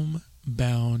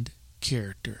homebound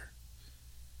character.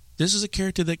 This is a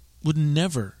character that would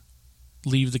never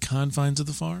leave the confines of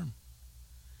the farm.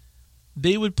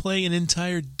 They would play an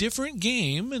entire different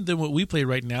game than what we play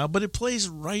right now, but it plays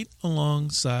right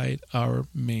alongside our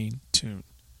main tune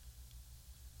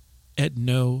at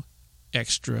no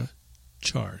extra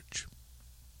charge.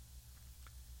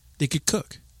 They could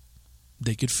cook.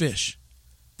 They could fish.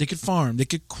 They could farm. They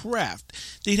could craft.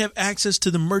 They'd have access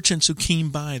to the merchants who came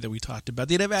by that we talked about.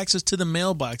 They'd have access to the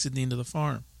mailbox at the end of the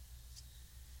farm.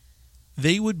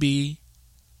 They would be,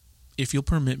 if you'll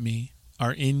permit me,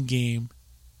 our in-game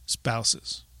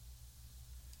spouses.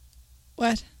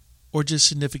 What? Or just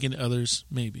significant others,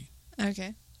 maybe.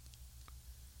 Okay.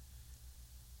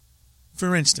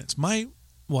 For instance, my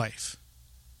wife,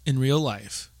 in real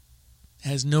life,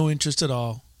 has no interest at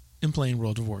all in playing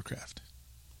World of Warcraft.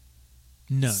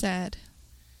 None. Sad.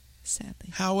 Sadly.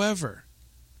 However,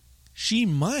 she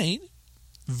might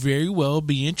very well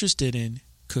be interested in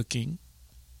cooking,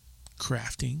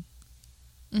 crafting,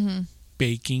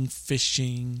 baking,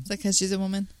 fishing. Is that because she's a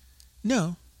woman?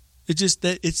 No. It's just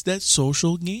that it's that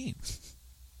social game.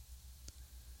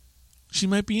 She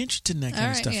might be interested in that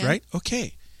kind of stuff, yeah. right?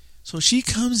 Okay. So she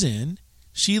comes in,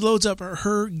 she loads up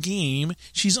her game,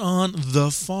 she's on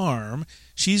the farm,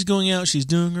 she's going out, she's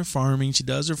doing her farming, she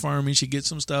does her farming, she gets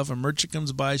some stuff, a merchant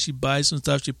comes by, she buys some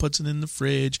stuff, she puts it in the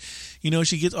fridge,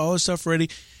 she gets all her stuff ready,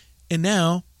 and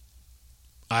now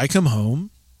I come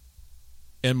home,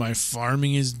 and my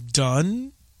farming is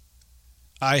done,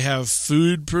 I have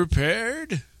food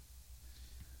prepared,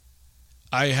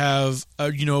 I have,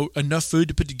 enough food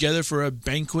to put together for a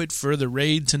banquet for the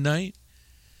raid tonight.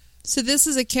 So this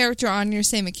is a character on your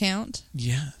same account?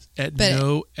 Yeah, at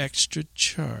no extra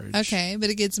charge. Okay,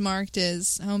 but it gets marked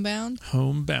as homebound?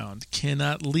 Homebound.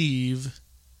 Cannot leave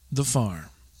the farm.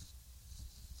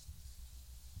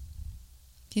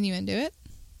 Can you undo it?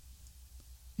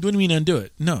 What do you mean undo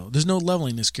it? No, there's no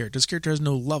leveling this character. This character has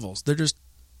no levels. They're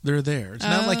there. It's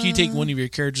not like you take one of your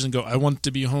characters and go, I want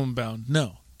to be homebound.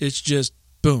 No, it's just,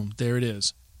 boom, there it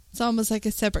is. It's almost like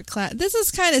a separate class. This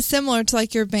is kind of similar to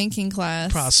like your banking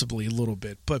class. Possibly a little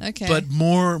bit, but okay. but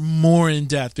more in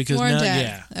depth because more now, in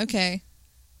depth. yeah. Okay.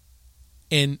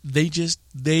 And they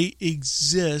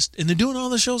exist, and they're doing all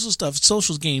the social stuff,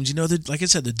 social games. Like I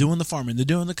said, they're doing the farming, they're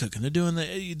doing the cooking, they're doing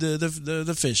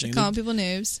the fishing. Calling people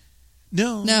noobs.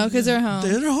 No, because they're home.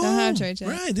 They're home. Don't have church yet.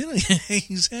 Right? They don't,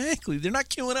 exactly. They're not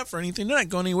queuing up for anything. They're not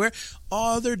going anywhere.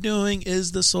 All they're doing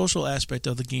is the social aspect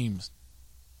of the games.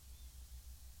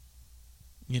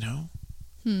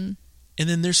 And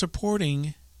then they're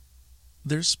supporting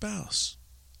their spouse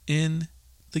in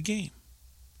the game.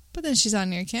 But then she's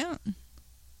on your account.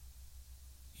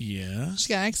 Yeah. She's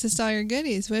got access to all your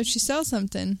goodies. What if she sells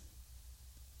something?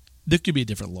 There could be a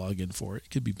different login for it.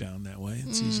 It could be bound that way.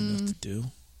 It's easy enough to do.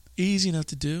 Easy enough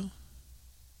to do.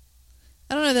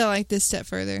 I don't know that I like this step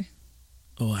further.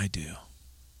 Oh, I do.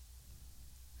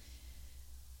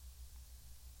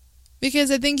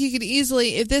 Because I think you could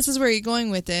easily, if this is where you're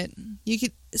going with it,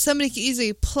 somebody could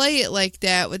easily play it like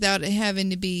that without it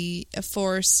having to be a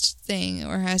forced thing,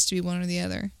 or has to be one or the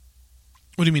other.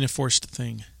 What do you mean a forced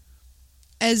thing?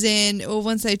 As in,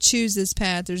 once I choose this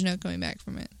path, there's no going back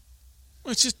from it.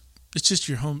 Well, it's just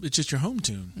your home. It's just your home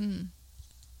tune.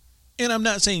 And I'm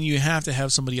not saying you have to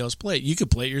have somebody else play it. You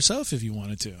could play it yourself if you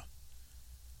wanted to.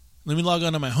 Let me log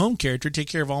on to my home character, take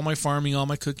care of all my farming, all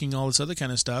my cooking, all this other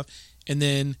kind of stuff, and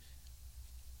then,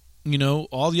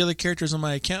 all the other characters on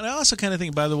my account. I also kind of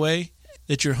think, by the way,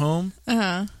 that your home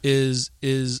is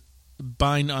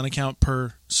bind on account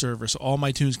per server, so all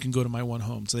my tunes can go to my one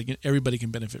home, so everybody can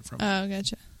benefit from it. Oh,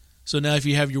 gotcha. So now, if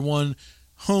you have your one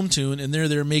home tune and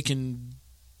they're making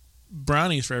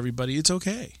brownies for everybody, it's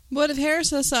okay. What if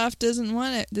Harrisosoft doesn't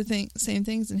want the same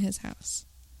things in his house?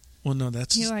 Well, no,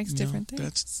 he likes different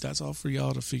things. That's all for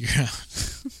y'all to figure out.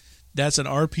 That's an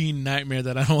RP nightmare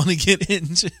that I don't want to get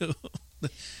into.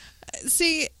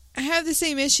 See, I have the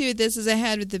same issue with this as I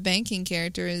had with the banking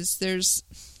character.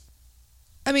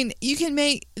 You can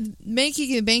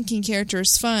making a banking character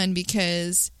is fun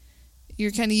because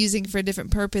you're kind of using it for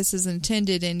different purposes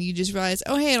intended, and you just realize,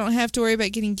 oh, hey, I don't have to worry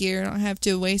about getting gear. I don't have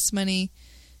to waste money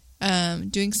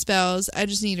doing spells. I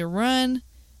just need to run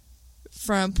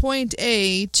from point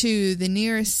A to the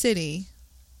nearest city,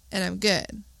 and I'm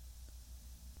good.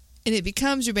 And it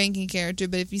becomes your banking character,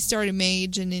 but if you start a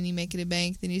mage and then you make it a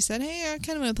bank, then you said, hey, I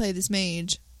kind of want to play this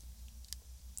mage.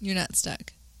 You're not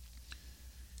stuck.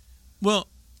 Well,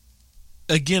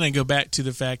 again, I go back to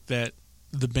the fact that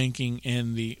the banking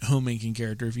and the homemaking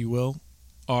character, if you will,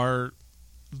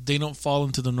 they don't fall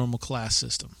into the normal class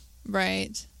system.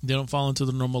 Right. They don't fall into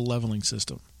the normal leveling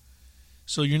system.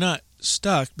 So you're not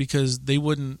stuck because they're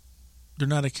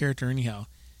not a character anyhow.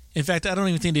 In fact, I don't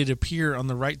even think they'd appear on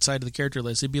the right side of the character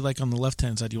list. It'd be like on the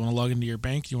left-hand side. Do you want to log into your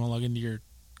bank? Do you want to log into your,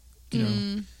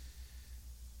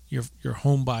 your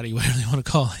homebody, whatever they want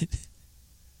to call it?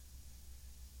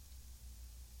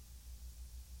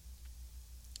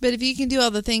 But if you can do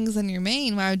all the things on your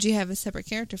main, why would you have a separate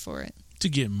character for it? To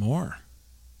get more.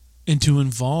 And to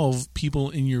involve people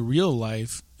in your real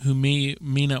life who may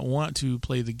not want to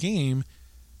play the game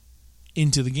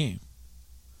into the game.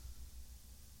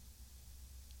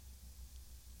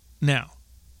 Now,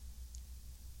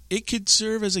 it could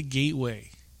serve as a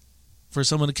gateway for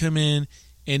someone to come in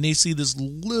and they see this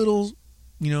little,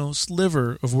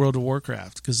 sliver of World of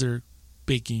Warcraft because they're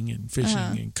baking and fishing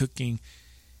and cooking.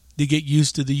 They get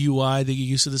used to the UI, they get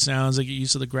used to the sounds, they get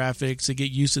used to the graphics, they get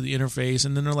used to the interface,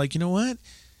 and then they're like, you know what?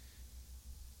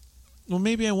 Well,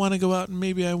 maybe I want to go out and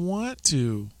maybe I want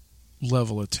to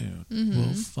level a tune. Mm-hmm.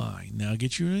 Well, fine. Now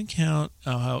get you an account,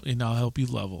 I'll help you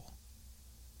level.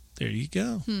 There you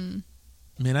go.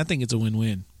 Man, I think it's a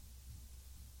win-win.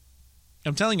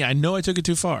 I'm telling you, I know I took it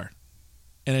too far.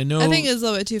 And I think it was a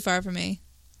little bit too far for me.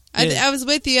 I was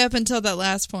with you up until that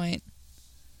last point.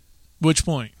 Which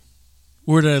point?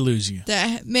 Where did I lose you?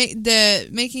 The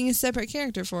making a separate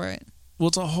character for it.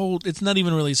 Well, it's not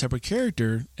even really a separate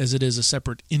character as it is a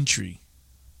separate entry.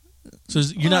 So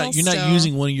you're not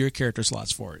using one of your character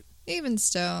slots for it. Even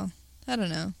still, I don't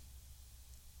know.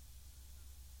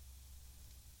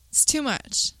 It's too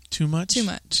much. Too much? Too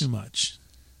much. Too much.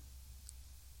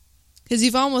 Because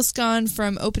you've almost gone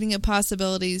from opening up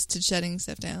possibilities to shutting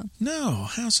stuff down. No,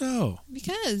 how so?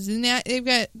 Because now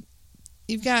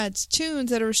you've got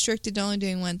tunes that are restricted to only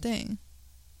doing one thing.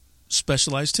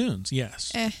 Specialized tunes,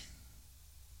 yes.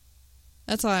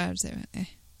 That's all I have to say about it.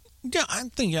 Yeah, I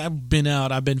think I've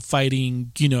been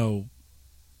fighting,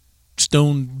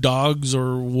 stone dogs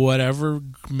or whatever,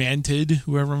 mantid,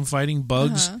 whoever I'm fighting,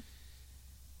 bugs. Uh-huh.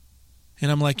 And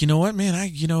I'm like, you know what, man?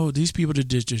 These people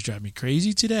just drive me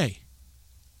crazy today.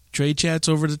 Trade chat's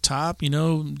over the top.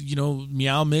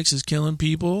 Meow Mix is killing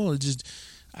people.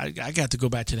 I got to go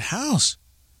back to the house.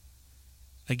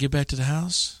 I get back to the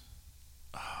house.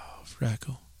 Oh,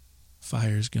 Freckle.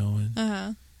 Fire's going.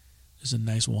 Uh-huh. There's a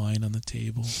nice wine on the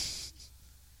table.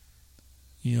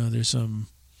 There's some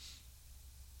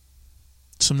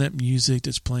of that music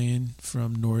that's playing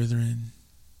from Northern.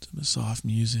 Some of the soft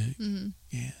music. Mm-hmm.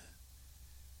 Yeah.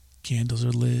 Candles are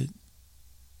lit.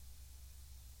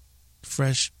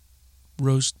 Fresh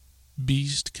roast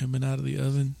beast coming out of the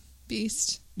oven.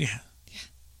 Beast? Yeah.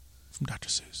 From Dr.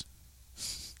 Seuss.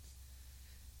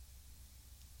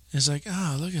 It's like,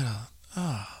 look at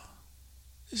all.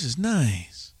 This is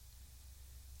nice.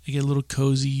 I get a little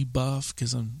cozy buff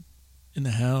because I'm in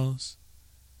the house.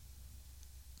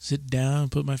 Sit down,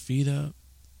 put my feet up.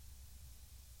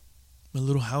 My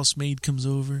little housemaid comes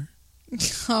over.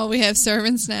 Oh, we have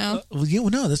servants now.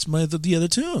 No, that's the other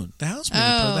tune. The housemaid,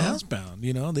 part of the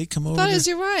housebound. They come over. I thought it was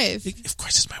your wife. Of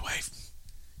course, it's my wife.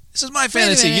 This is my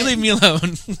fantasy. You leave me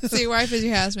alone. So your wife is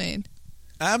your housemaid.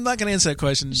 I'm not going to answer that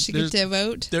question. She get to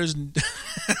vote?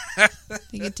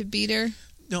 You get to beat her?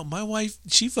 No, my wife,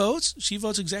 she votes. She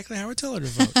votes exactly how I tell her to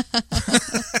vote.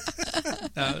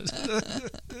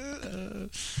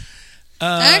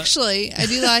 Actually, I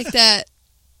do like that.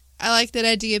 I like that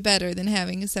idea better than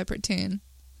having a separate tune.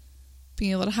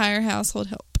 Being able to hire household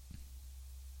help.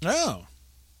 Oh.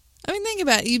 I mean, think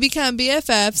about it. You become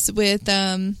BFFs with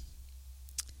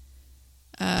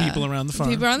people around the farm.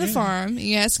 People on the farm.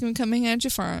 You ask them to come hang out at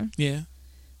your farm. Yeah.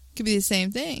 It could be the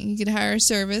same thing. You could hire a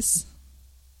service.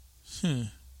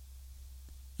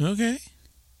 Okay.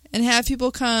 And have people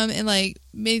come and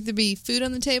make there be food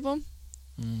on the table.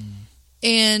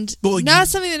 And not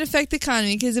something that affect the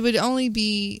economy because it would only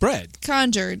be bread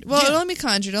conjured. Well, it would only be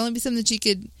conjured. It would only be something that you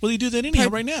could. Well, you do that anyhow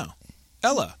right now.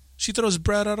 Ella, She throws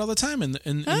bread out all the time in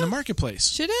the marketplace.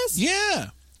 She does? Yeah.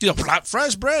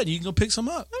 Fresh bread. You can go pick some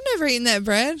up. I've never eaten that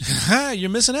bread.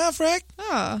 You're missing out, Freck.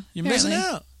 Oh, You're missing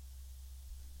out.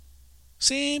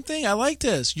 Same thing. I like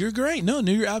this. You're great. No,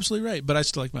 you're absolutely right. But I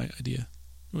still like my idea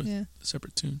with a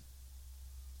separate tune.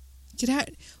 Well, think about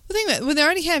it. Well, they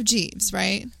already have Jeeves,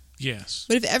 right? Yes.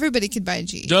 But if everybody could buy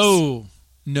Jeeves. No.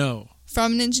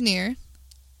 From an engineer.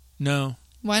 No.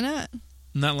 Why not?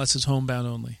 Not unless it's homebound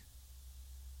only.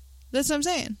 That's what I'm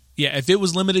saying. Yeah, if it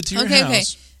was limited to your house. Okay.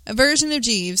 A version of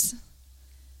Jeeves.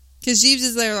 Because Jeeves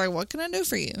is there like, what can I do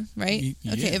for you? Right?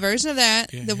 Okay, a version of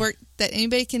that. Work that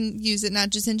anybody can use it, not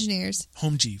just engineers.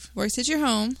 Home Jeeve. Works at your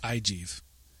home. iJeeve.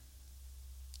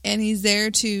 And he's there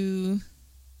to...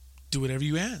 do whatever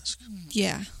you ask.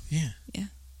 Yeah.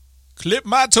 Clip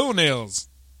my toenails.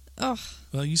 Oh.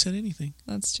 Well, you said anything.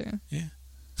 That's true. Yeah.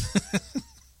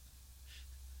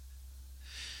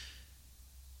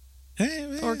 Hey,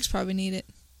 man. Orcs probably need it.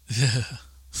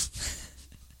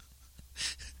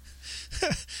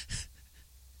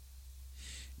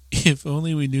 If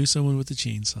only we knew someone with a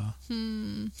chainsaw.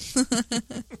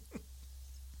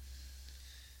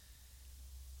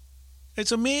 And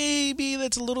so maybe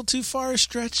that's a little too far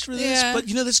stretched for this, but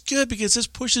that's good because this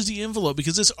pushes the envelope,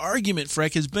 because this argument,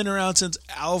 Freck, has been around since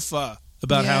Alpha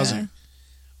about housing.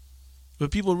 But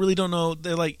people really don't know.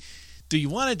 They're like, do you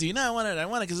want it? Do you not want it? I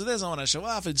want it because of this. I want to show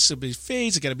off. It's a big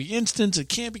phase. It's got to be instant. It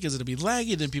can't because it'll be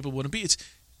laggy. Then people wouldn't be.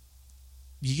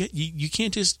 You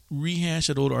can't just rehash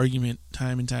that old argument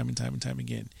time and time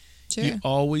again. Sure. You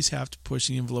always have to push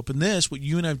the envelope. And this, what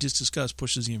you and I have just discussed,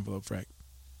 pushes the envelope, Freck.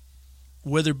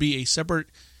 Whether it be a separate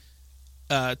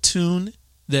tune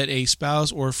that a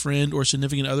spouse or a friend or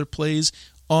significant other plays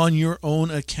on your own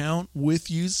account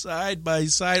with you side by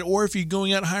side, or if you're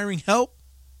going out hiring help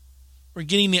or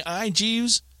getting the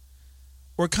iJeeves,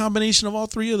 or a combination of all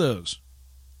three of those.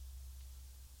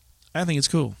 I think it's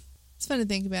cool. It's fun to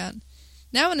think about.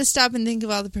 Now I want to stop and think of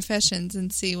all the professions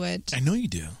and see what... I know you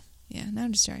do. Yeah, now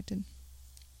I'm distracted.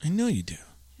 I know you do.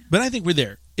 But I think we're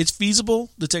there. It's feasible.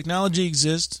 The technology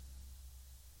exists.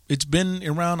 It's been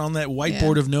around on that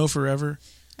whiteboard of no forever.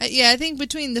 I think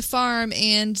between the farm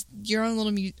and your own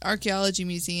little archaeology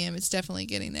museum, it's definitely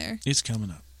getting there. It's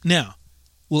coming up. Now,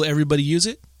 will everybody use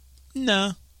it?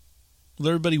 No. Will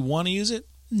everybody want to use it?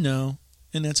 No.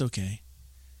 And that's okay.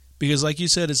 Because like you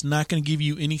said, it's not going to give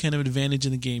you any kind of advantage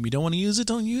in the game. You don't want to use it?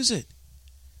 Don't use it.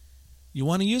 You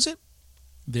want to use it?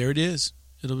 There it is.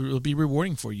 It'll be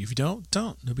rewarding for you. If you don't.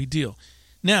 No big deal.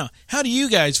 Now, how do you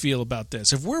guys feel about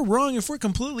this? If we're wrong, if we're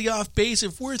completely off base,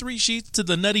 if we're 3 sheets to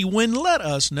the nutty wind, let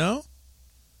us know.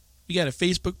 We got a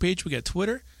Facebook page. We got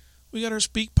Twitter. We got our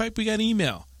SpeakPipe. We got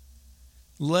email.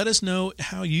 Let us know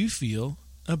how you feel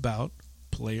about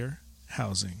player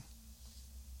housing.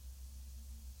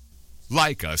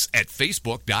 Like us at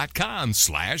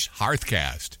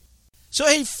Facebook.com/Hearthcast. So,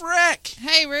 hey, Freck.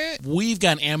 Hey, Root. We've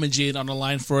got Amajade on the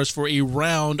line for us for a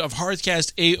round of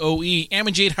Hearthcast AOE.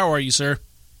 Amajade, how are you, sir?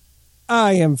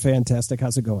 I am fantastic.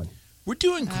 How's it going? We're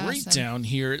doing great down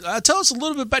here. Tell us a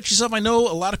little bit about yourself. I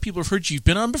know a lot of people have heard you've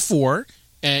been on before,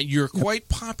 and you're quite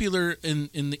popular in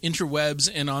the interwebs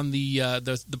and on the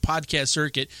podcast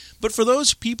circuit. But for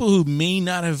those people who may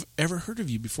not have ever heard of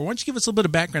you before, why don't you give us a little bit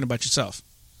of background about yourself?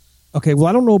 Okay, well,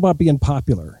 I don't know about being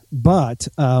popular, but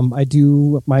I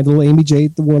do my little Amy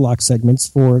Jade, the Warlock segments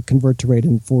for Convert to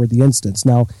Raiden for the instance.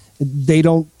 Now, they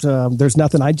don't, there's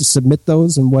nothing, I just submit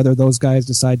those, and whether those guys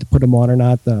decide to put them on or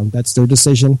not, that's their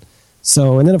decision.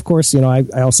 So, and then, of course, I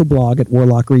also blog at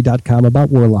warlockery.com about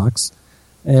warlocks.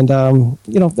 And,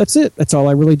 that's it. That's all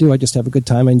I really do. I just have a good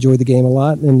time. I enjoy the game a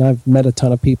lot, and I've met a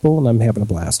ton of people, and I'm having a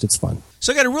blast. It's fun.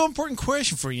 So I got a real important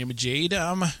question for you, Jade.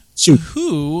 Shoot.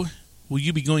 Who will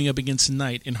you be going up against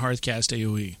tonight in Hearthcast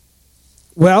AOE?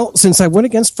 Well, since I went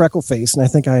against Freckleface, and I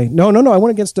think I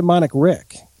went against Demonic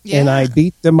Rick. Yeah. And I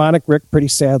beat Demonic Rick pretty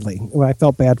sadly. Well, I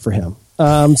felt bad for him.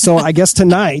 So I guess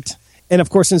tonight, and of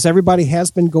course, since everybody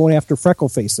has been going after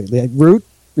Freckleface lately, Root,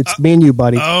 it's me and you,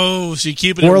 buddy. Oh, so you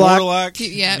keep it Warlock. In Warlock?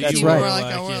 Yeah, that's right.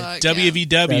 Warlock.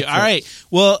 WVW. All right.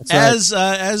 Well, as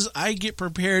I get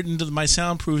prepared into my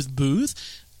soundproof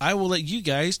booth, I will let you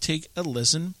guys take a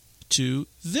listen to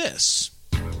this.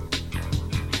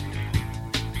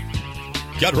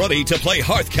 Get ready to play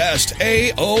Hearthcast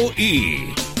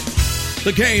AOE.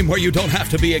 The game where you don't have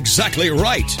to be exactly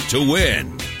right to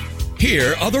win.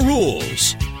 Here are the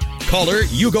rules. Caller,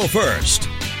 you go first.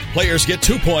 Players get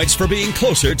 2 points for being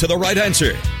closer to the right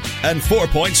answer, and 4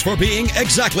 points for being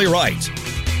exactly right.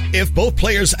 If both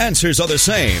players' answers are the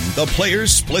same, the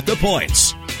players split the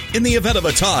points. In the event of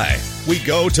a tie, we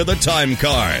go to the time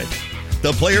card.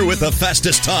 The player with the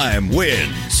fastest time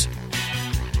wins.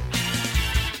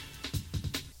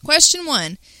 Question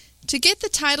 1. To get the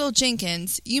title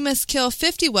Jenkins, you must kill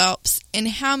 50 whelps in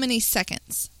how many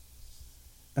seconds?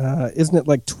 Isn't it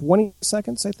like 20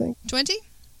 seconds, I think? 20?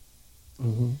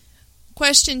 Mm-hmm.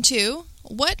 Question 2.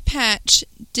 What patch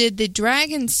did the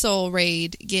Dragon Soul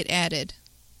raid get added?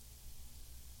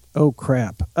 Oh,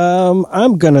 crap.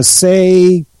 I'm going to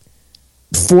say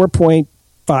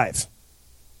 4.5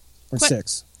 or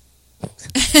 6. You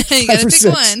got to pick 6.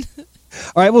 one.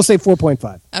 All right, we'll say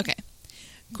 4.5. Okay.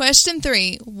 Question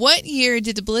 3. What year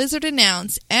did Blizzard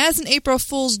announce, as an April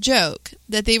Fool's joke,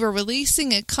 that they were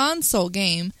releasing a console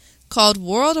game called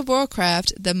World of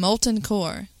Warcraft: The Molten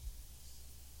Core?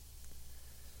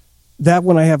 That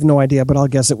one I have no idea, but I'll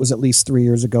guess it was at least 3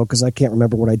 years ago because I can't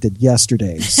remember what I did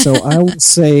yesterday. So I will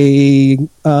say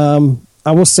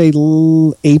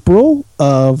April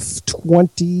of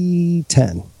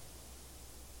 2010.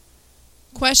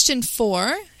 Question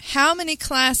 4. How many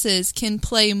classes can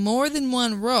play more than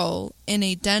one role in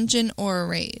a dungeon or a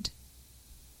raid?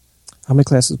 How many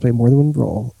classes play more than one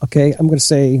role? Okay, I'm going to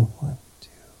say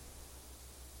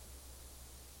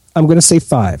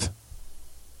 5.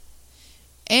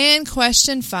 And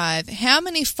question 5. How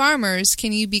many farmers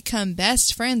can you become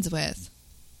best friends with?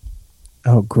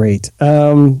 Oh, great.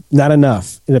 Not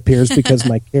enough, it appears, because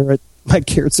my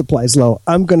carrot supply is low.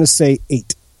 I'm going to say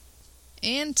 8.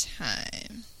 And time.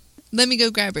 Let me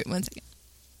go grab it 1 second.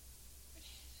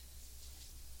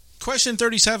 Question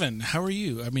 37. How are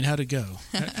you? I mean, how'd it go?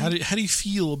 How do you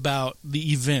feel about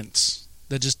the events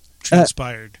that just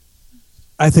transpired?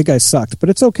 I think I sucked, but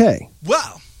it's okay.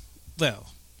 Well,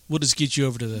 we'll just get you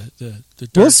over to the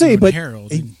We'll see, but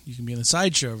Herald, and you can be in the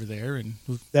sideshow over there. And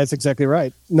that's exactly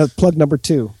right. No, plug number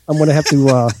 2. I'm going to have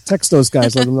to text those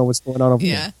guys, let them know what's going on over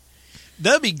here.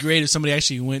 That'd be great if somebody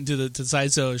actually went to the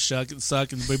sideshow and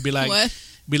would be like, What?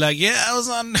 Be like, yeah, I was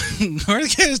on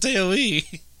Northcast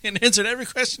AOE and answered every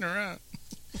question around.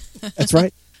 That's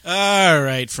right. All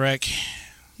right, Freck.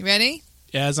 You ready?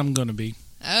 As I'm going to be.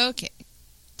 Okay.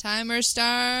 Timer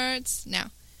starts now.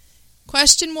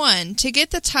 Question 1. To get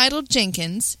the title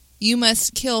Jenkins, you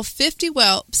must kill 50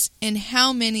 whelps in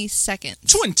how many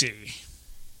seconds? 20.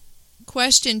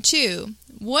 Question 2.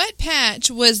 What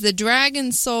patch was the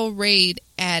Dragon Soul raid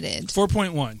added?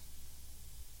 4.1.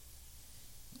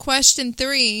 Question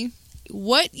 3.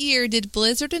 What year did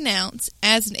Blizzard announce,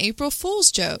 as an April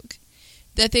Fool's joke,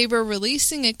 that they were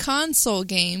releasing a console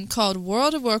game called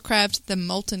World of Warcraft: The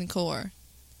Molten Core?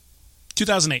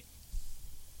 2008.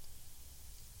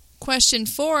 Question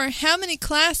 4. How many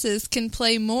classes can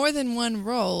play more than one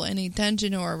role in a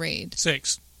dungeon or a raid?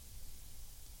 6.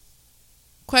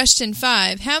 Question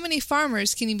 5. How many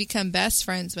farmers can you become best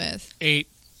friends with? 8.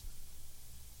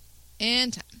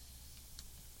 And time.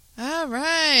 All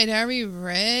right. Are we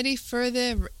ready for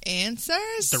the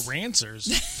answers? The Rancers.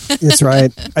 That's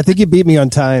right. I think you beat me on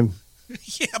time.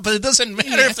 Yeah, but it doesn't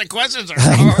matter if the questions are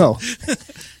hard.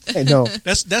 I know.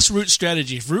 That's Root's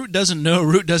strategy. If Root doesn't know,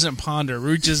 Root doesn't ponder.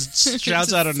 Root just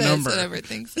shouts out a says number. whatever it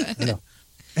thinks. I know.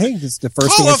 Hey, this is the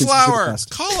first thing I think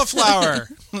Cauliflower.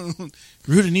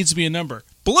 Root, it needs to be a number.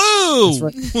 Blue. That's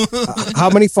right. How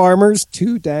many farmers?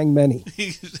 Too dang many.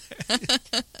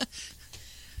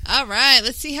 All right.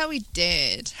 Let's see how we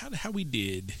did. How we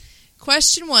did.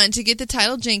 Question 1. To get the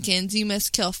title Jenkins, you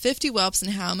must kill 50 whelps in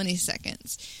how many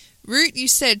seconds? Root, you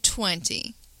said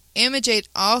 20. Emma Jade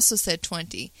also said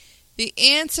 20. The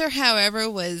answer, however,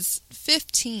 was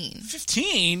 15.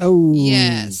 15? Oh.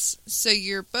 Yes. So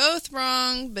you're both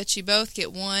wrong, but you both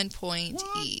get 1 point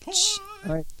each.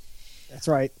 All right. That's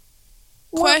right.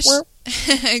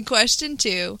 Question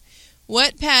 2.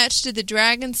 What patch did the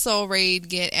Dragon Soul raid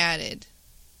get added?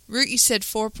 Root, you said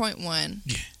 4.1.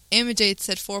 Yeah. Emma Jade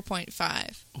said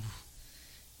 4.5.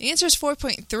 The answer is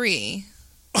 4.3.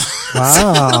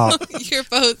 Wow. You're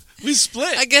both, We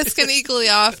split. I guess, kind of equally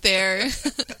off there.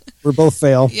 We're both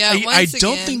fail. Yeah, I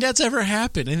don't think that's ever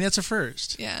happened. I think that's a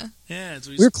first. Yeah. Yeah.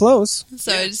 We're close.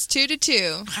 So it's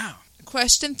 2-2. Wow.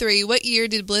 Question 3. What year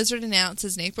did Blizzard announce,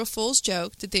 as an April Fool's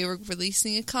joke, that they were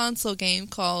releasing a console game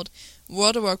called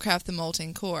World of Warcraft: The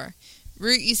Molten Core?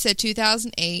 Root, you said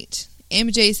 2008.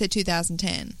 MJ said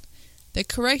 2010. The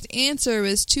correct answer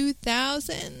was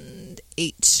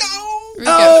 2008. We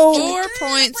got 4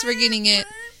 points for getting it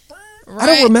right. I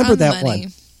don't remember on that money.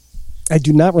 one. I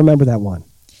do not remember that one.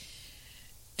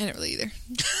 I don't really either.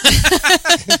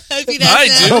 I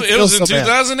do. It was in so bad.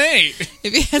 2008.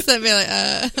 If you ask that, be like,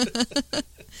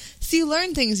 So you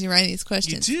learn things when you write these You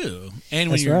questions. do.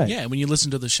 And That's when right. when you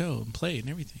listen to the show and play and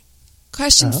everything.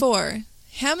 Question 4.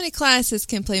 How many classes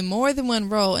can play more than one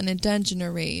role in a dungeon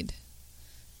or raid?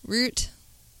 Root,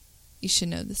 you should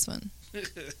know this one.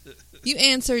 You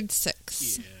answered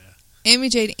 6. Yeah. Amy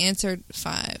Jade answered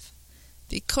 5.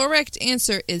 The correct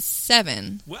answer is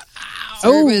 7. Wow.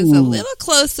 So it was a little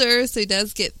closer, so he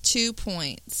does get 2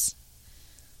 points.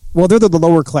 Well, they're the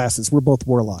lower classes. We're both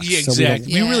warlocks. Yeah, so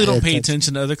exactly. We really don't pay attention.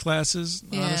 attention to other classes,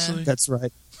 honestly. That's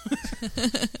right.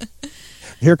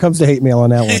 Here comes the hate mail on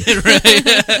that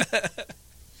one.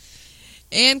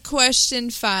 And question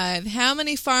 5. How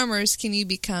many farmers can you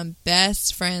become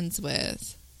best friends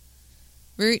with?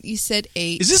 Root, you said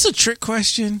 8. Is this a trick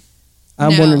question?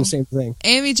 I'm No. wondering the same thing.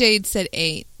 Amy Jade said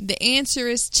 8. The answer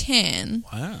is 10.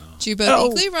 Wow. So you're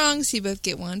both equally wrong, so you both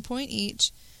get 1 point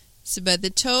each. So, but the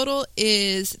total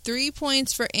is 3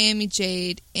 points for Amy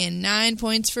Jade and 9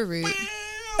 points for Root.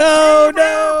 Oh,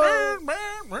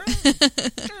 no!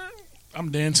 I'm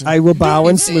dancing. I will bow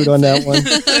and salute on that one.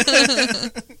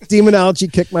 Demonology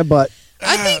kicked my butt.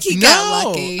 I think he got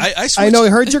lucky. I I know. I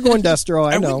heard you're going Destro.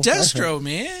 I know. went Destro,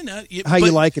 man. How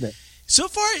you liking it? So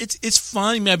far, it's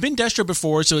fun. I mean, I've been Destro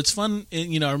before, so it's fun.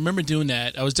 And, I remember doing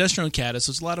that. I was Destro and Caddis,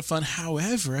 so it's a lot of fun.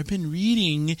 However, I've been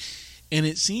reading, and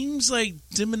it seems like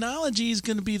Demonology is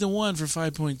going to be the one for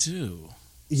 5.2.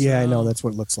 Yeah, So, I know. That's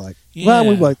what it looks like. Yeah. Well,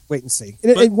 we will wait and see.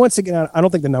 And, But- and once again, I don't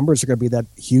think the numbers are going to be that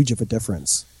huge of a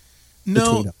difference.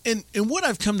 No, between and what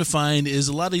I've come to find is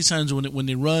a lot of these times when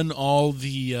they run all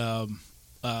the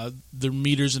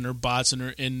meters and their bots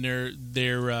and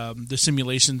their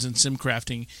simulations and sim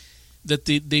crafting, that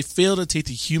they fail to take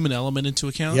the human element into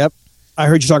account. Yep. I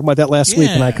heard you talking about that last week,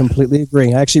 and I Yeah. completely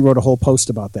agree. I actually wrote a whole post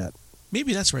about that.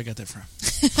 Maybe that's where I got that from.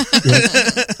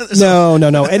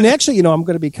 No. And actually, I'm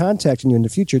going to be contacting you in the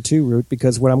future too, Root,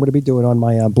 because what I'm going to be doing on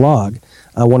my blog,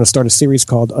 I want to start a series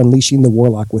called Unleashing the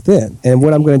Warlock Within. And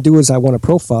what I'm going to do is I want to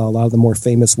profile a lot of the more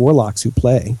famous warlocks who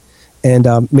play, and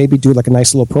maybe do like a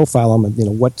nice little profile on,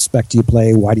 what spec do you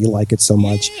play, why do you like it so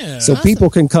much, Yeah, so awesome. people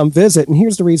can come visit. And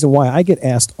here's the reason why. I get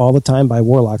asked all the time by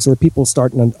warlocks, or people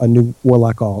starting a new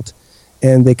warlock alt,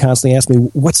 and they constantly ask me,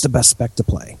 what's the best spec to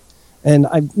play? And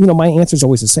my answer is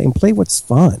always the same. Play what's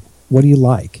fun. What do you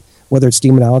like? Whether it's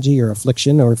Demonology or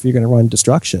Affliction, or if you're going to run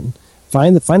Destruction,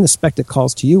 find the spec that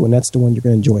calls to you, and that's the one you're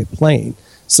going to enjoy playing.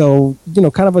 So,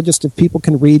 kind of just if people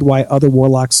can read why other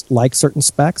warlocks like certain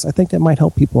specs, I think that might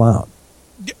help people out.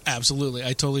 Yeah, absolutely,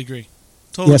 I totally agree.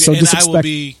 Totally, Yeah, so agree. And just I will expect-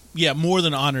 be more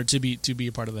than honored to be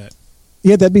a part of that.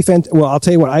 Yeah, that'd be fantastic. Well, I'll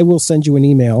tell you what, I will send you an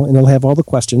email, and it'll have all the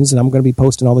questions, and I'm going to be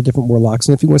posting all the different warlocks.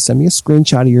 And if you want to send me a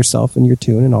screenshot of yourself and your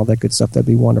tune and all that good stuff, that'd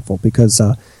be wonderful. Because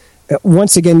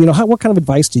once again, what kind of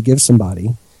advice do you give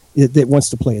somebody that wants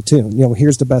to play a tune?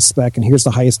 Here's the best spec, and here's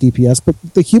the highest DPS, but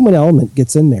the human element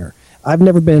gets in there. I've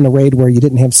never been in a raid where you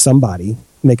didn't have somebody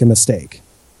make a mistake.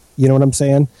 You know what I'm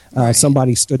saying? Right.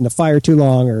 Somebody stood in the fire too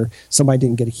long, or somebody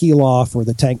didn't get a heal off, or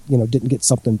the tank, didn't get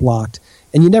something blocked.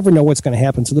 And you never know what's going to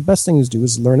happen. So the best thing to do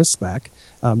is learn a spec,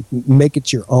 make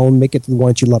it your own, make it the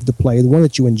one that you love to play, the one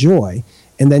that you enjoy,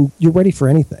 and then you're ready for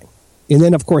anything. And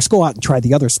then, of course, go out and try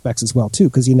the other specs as well, too,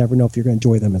 because you never know if you're going to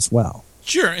enjoy them as well.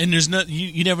 Sure, and there's no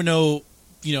you never know,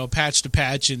 patch to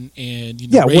patch and raid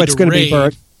what's to going to be raid.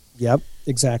 burnt. Yep,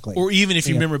 exactly. Or even if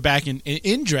you remember back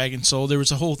in Dragon Soul, there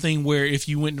was a whole thing where if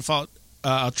you went and fought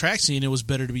Altraxian, it was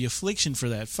better to be Affliction for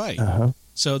that fight. Uh-huh.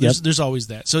 So there's always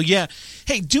that. So yeah,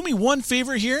 hey, do me one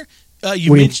favor here.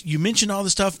 You mentioned all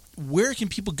this stuff. Where can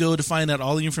people go to find out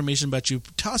all the information about you?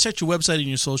 Tell us at your website and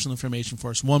your social information for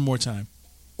us one more time.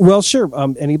 Well, sure.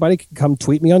 Anybody can come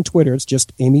tweet me on Twitter. It's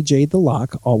just Amy Jade the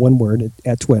Lock, all one word,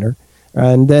 at Twitter.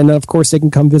 And then, of course, they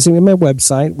can come visit me at my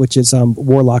website, which is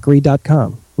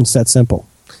warlockery.com. It's that simple.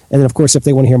 And then, of course, if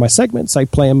they want to hear my segments, I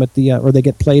play them at the or they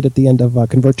get played at the end of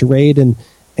Convert to Raid and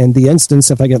the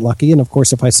Instance if I get lucky. And, of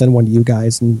course, if I send one to you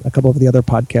guys and a couple of the other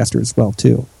podcasters as well,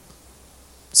 too.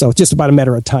 So it's just about a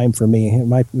matter of time for me.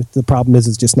 The problem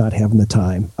is just not having the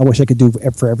time. I wish I could do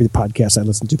for every podcast I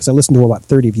listen to, because I listen to about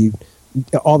 30 of you,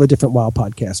 all the different WoW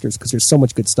podcasters, because there's so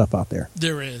much good stuff out there.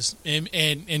 There is,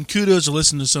 and kudos to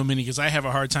listening to so many, because I have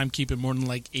a hard time keeping more than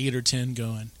like 8 or 10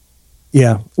 going.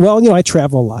 Yeah. Well, I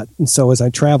travel a lot. And so as I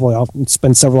travel, I'll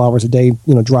spend several hours a day,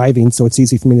 driving. So it's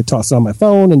easy for me to toss it on my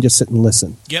phone and just sit and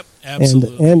listen. Yep,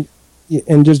 absolutely.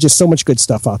 And there's just so much good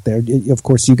stuff out there. Of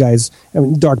course, you guys,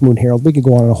 Dark Moon Herald, we could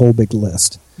go on a whole big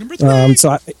list. Number 3.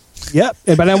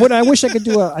 But I wish I could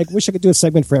do a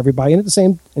segment for everybody. And at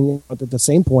the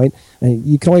same point,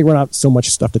 you can only run out so much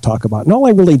stuff to talk about. And all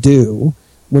I really do,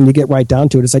 when you get right down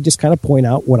to it, is I just kind of point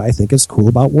out what I think is cool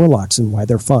about warlocks and why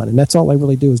they're fun. And that's all I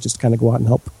really do, is just kind of go out and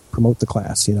help promote the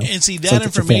class. And see, that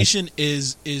information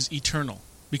is eternal,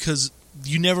 because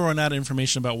you never run out of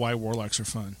information about why warlocks are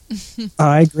fun.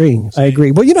 I agree.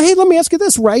 Well, hey, let me ask you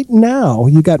this. Right now,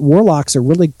 you got warlocks are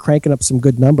really cranking up some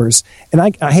good numbers. And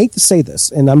I hate to say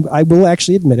this, and I will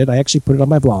actually admit it. I actually put it on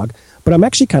my blog. But I'm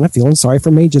actually kind of feeling sorry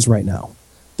for mages right now.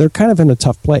 They're kind of in a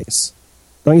tough place.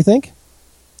 Don't you think?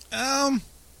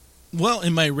 Well,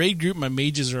 in my raid group, my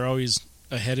mages are always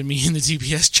ahead of me in the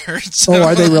DPS chart. So. Oh,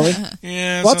 are they really?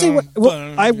 Yeah. Well, I'll tell you what,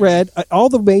 I read all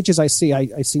the mages I see.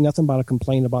 I see nothing but a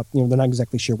complaint about they're not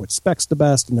exactly sure what spec's the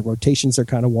best, and the rotations are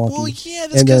kind of wonky. Well, yeah,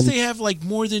 that's because they have like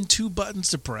more than 2 buttons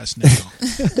to press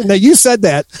now. Now you said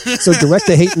that, so direct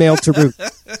the hate mail to Root,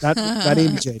 not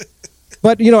AMJ.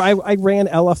 But I ran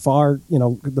LFR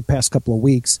the past couple of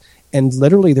weeks. And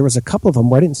literally, there was a couple of them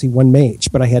where I didn't see one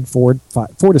mage, but I had 4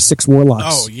 to 6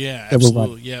 warlocks. Oh yeah,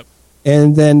 absolutely, yep.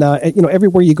 And then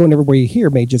everywhere you go and everywhere you hear,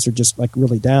 mages are just like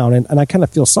really down, and I kind of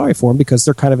feel sorry for them because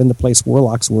they're kind of in the place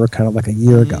warlocks were kind of like a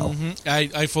year ago.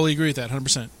 Mm-hmm. I fully agree with that,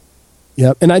 100%.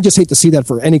 Yep, and I just hate to see that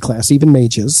for any class, even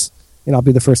mages. And I'll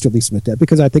be the first to at least admit that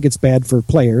because I think it's bad for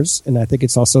players, and I think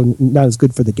it's also not as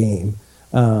good for the game.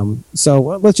 So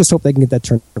let's just hope they can get that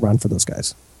turned around for those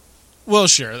guys. Well,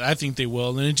 sure. I think they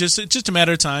will. And it's just a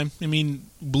matter of time. I mean,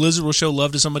 Blizzard will show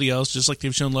love to somebody else just like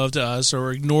they've shown love to us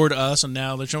or ignored us, and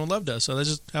now they're showing love to us. So that's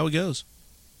just how it goes.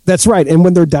 That's right. And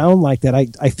when they're down like that,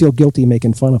 I feel guilty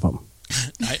making fun of them.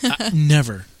 I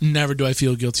never do I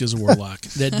feel guilty as a warlock.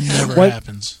 That never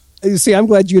happens. You see, I'm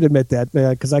glad you'd admit that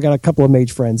because I got a couple of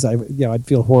mage friends I'd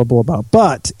feel horrible about.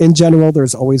 But in general,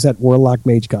 there's always that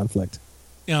warlock-mage conflict.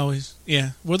 Always,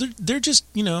 yeah. Well, they're just,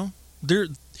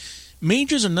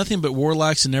 mages are nothing but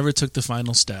warlocks and never took the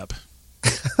final step.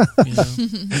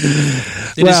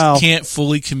 They just can't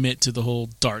fully commit to the whole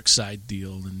dark side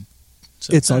deal, and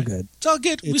so it's all good. It's all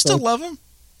good. We still love them.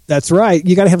 That's right.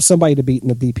 You got to have somebody to beat in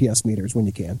the DPS meters when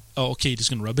you can. Oh, okay. Just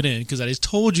gonna rub it in because I just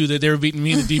told you that they were beating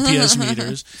me in the DPS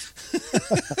meters.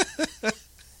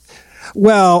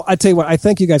 Well, I tell you what, I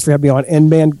thank you guys for having me on. And,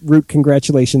 man, Root,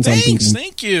 congratulations on beating.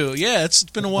 Thank you. Yeah, it's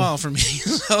been a while for me.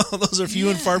 So those are few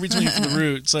and far between for the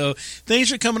Root. So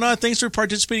thanks for coming on. Thanks for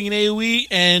participating in AOE.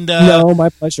 And no, my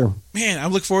pleasure. Man, I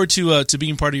look forward to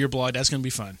being part of your blog. That's going to be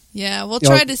fun. Yeah, we'll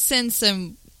try to send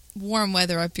some warm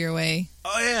weather up your way.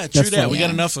 Oh, yeah, true that. We got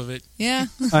enough of it. Yeah.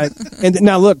 And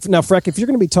now, Freck, if you're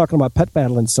going to be talking about pet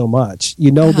battling so much,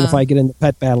 that if I get into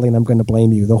pet battling, I'm going to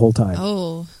blame you the whole time.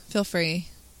 Oh, feel free.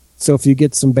 So if you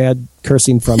get some bad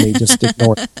cursing from me, just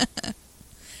ignore it.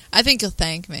 I think you'll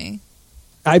thank me.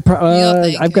 I've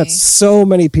got so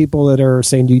many people that are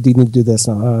saying, you need to do this.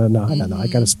 No. I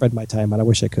got to spread my time out. I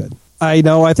wish I could. I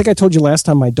know. I think I told you last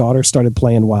time my daughter started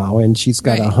playing WoW, and she's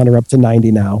got a hunter up to 90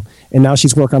 now. And now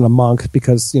she's working on a monk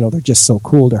because, they're just so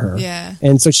cool to her. Yeah.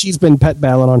 And so she's been pet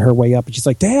battling on her way up. And she's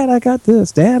like, Dad, I got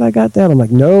this. Dad, I got that. I'm like,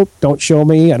 nope, don't show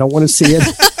me. I don't want to see it.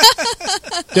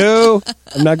 No,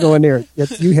 I'm not going near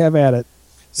it. You have at it.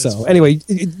 So anyway,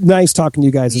 nice talking to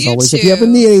you guys as always. Too. If you ever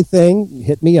need anything,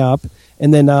 hit me up.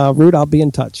 And then, Root, I'll be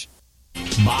in touch.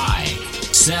 Buy,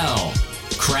 sell,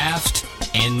 craft,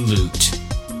 and loot.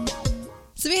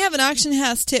 So we have an auction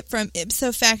house tip from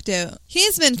Ipso Facto. He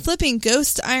has been flipping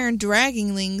ghost iron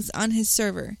dragonlings on his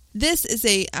server. This is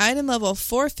a item level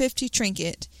 450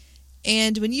 trinket.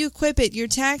 And when you equip it, your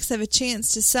attacks have a chance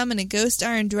to summon a ghost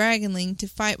iron dragonling to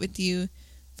fight with you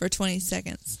for 20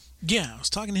 seconds. Yeah, I was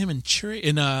talking to him in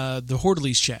the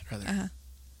Hordley's chat, rather. Uh-huh.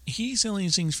 He's selling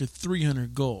these things for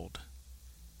 300 gold.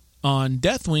 On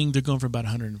Deathwing, they're going for about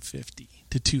 150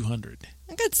 to 200.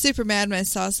 I got super mad when I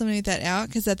saw somebody with that out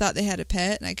because I thought they had a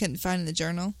pet and I couldn't find it in the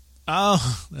journal.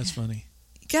 Oh, that's funny.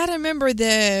 You got to remember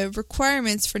the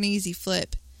requirements for an easy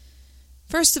flip.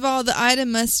 First of all, the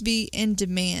item must be in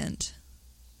demand.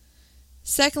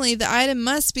 Secondly, the item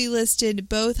must be listed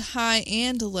both high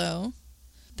and low.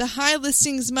 The high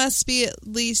listings must be at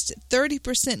least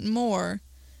 30% more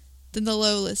than the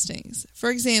low listings. For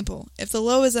example, if the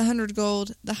low is 100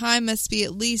 gold, the high must be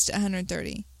at least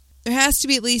 130. There has to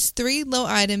be at least 3 low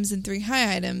items and 3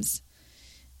 high items.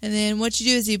 And then what you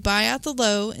do is you buy out the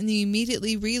low and then you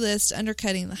immediately relist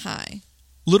undercutting the high.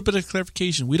 A little bit of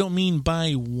clarification. We don't mean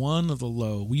buy one of the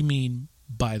low. We mean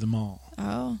buy them all.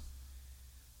 Oh.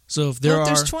 So if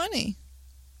there's 20.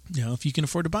 If you can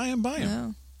afford to buy them, buy them.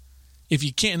 No. If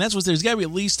you can't, and that's what there's got to be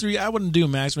at least 3. I wouldn't do a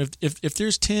maximum. If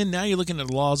there's 10, now you're looking at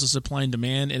the laws of supply and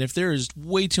demand. And if there is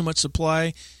way too much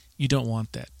supply, you don't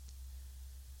want that.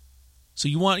 So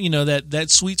you want,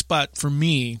 that sweet spot for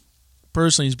me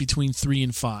personally is between 3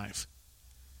 and 5.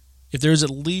 If there's at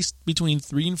least between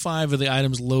 3 and 5 of the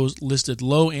items listed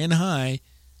low and high,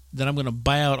 then I'm going to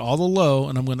buy out all the low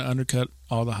and I'm going to undercut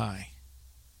all the high.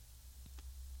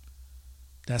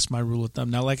 That's my rule of thumb.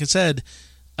 Now, like I said,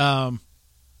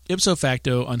 ipso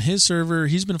facto, on his server,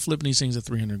 he's been flipping these things at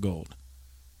 300 gold.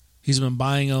 He's been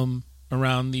buying them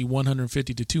around the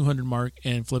 150 to 200 mark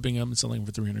and flipping them and selling them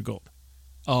for 300 gold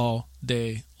all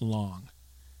day long,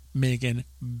 making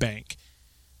bank.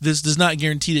 This does not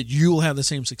guarantee that you will have the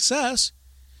same success.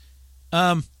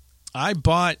 I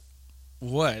bought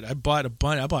what? I bought a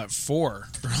bunch. I bought 4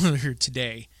 earlier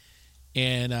today,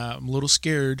 and I'm a little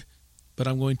scared, but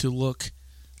I'm going to look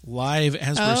live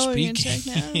as we're speaking. You're gonna check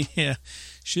now? Yeah,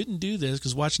 shouldn't do this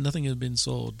because watch, nothing has been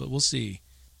sold, but we'll see.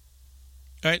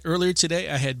 All right, earlier today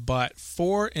I had bought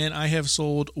 4 and I have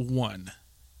sold 1,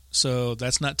 so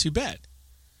that's not too bad.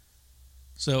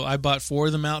 So I bought 4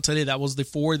 of them out today. That was the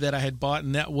 4 that I had bought,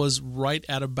 and that was right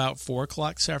at about 4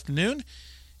 o'clock this afternoon.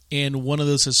 And one of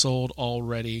those has sold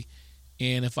already.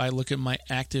 And if I look at my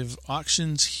active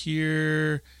auctions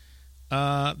here,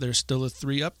 there's still a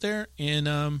 3 up there.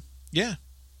 And yeah,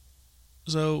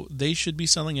 so they should be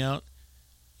selling out,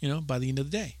 by the end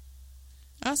of the day.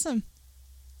 Awesome.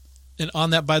 And on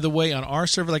that, by the way, on our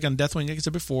server, like on Deathwing, like I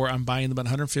said before, I'm buying them about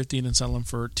 150 and then selling them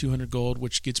for 200 gold,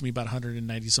 which gets me about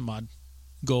 190 some odd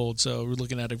gold. So we're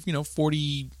looking at a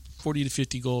 40 to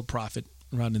 50 gold profit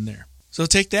around in there. So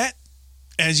take that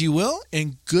as you will,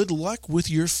 and good luck with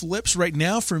your flips. Right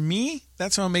now, for me,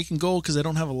 that's how I'm making gold, because I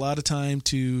don't have a lot of time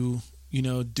to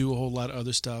do a whole lot of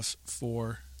other stuff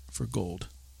for gold.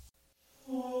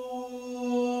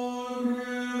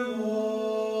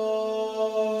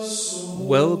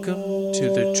 Welcome to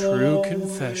the true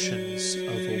confessions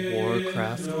of a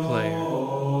Warcraft player.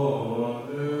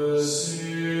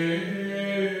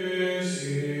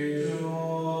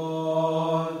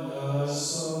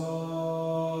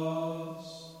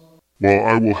 While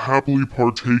I will happily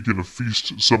partake in a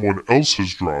feast someone else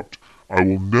has dropped, I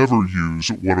will never use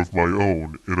one of my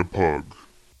own in a pug.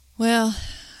 Well,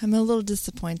 I'm a little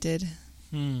disappointed.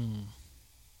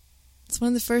 It's one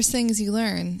of the first things you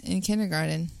learn in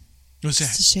kindergarten. What's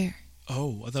that? To share.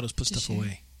 Oh, I thought it was put stuff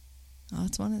away. Oh,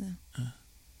 it's one of them. You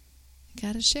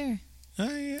gotta share. Oh,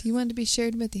 yeah. If you want to be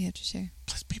shared with, you have to share.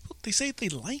 Plus, people, they say they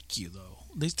like you, though.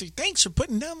 They say, thanks for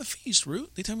putting down the feast,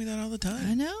 Root. They tell me that all the time.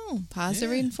 I know.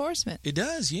 Positive reinforcement. It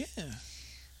does, yeah.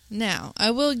 Now,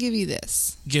 I will give you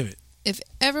this. Give it. If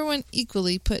everyone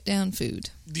equally put down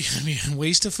food. I mean,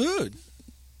 waste of food.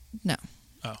 No.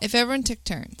 Oh. If everyone took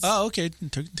turns. Oh, okay.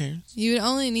 Took turns. You would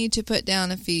only need to put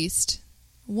down a feast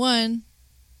 1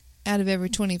 out of every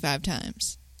 25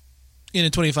 times. In a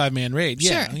 25-man raid.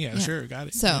 Yeah, Sure. yeah, sure. Got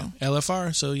it. So. Yeah.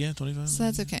 LFR, so yeah, 25. So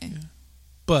that's okay. Yeah.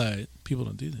 But people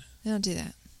don't do that. They don't do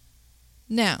that.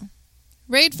 Now,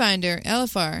 Raid Finder,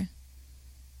 LFR,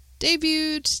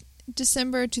 debuted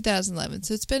December 2011.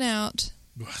 So it's been out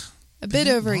a bit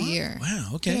over a year.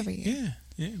 Wow, okay. Over a year.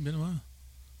 Yeah, been a while.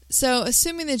 So,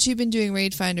 assuming that you've been doing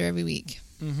Raid Finder every week,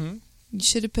 you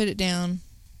should have put it down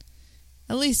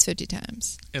at least 50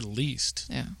 times. At least.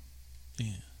 Yeah.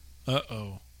 Yeah.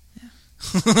 Uh-oh. Yeah.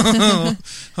 Oh,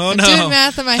 I'm no. doing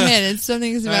math in my head, and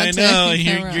something's about I to know. go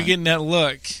You're wrong. getting that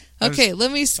look. Okay,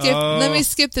 let me skip. Let me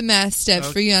skip the math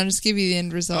steps for you. I'll just give you the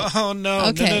end result. Oh no!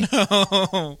 Okay.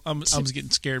 No. I'm getting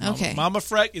scared. Mama. Okay. Mama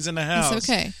Freck is in the house. It's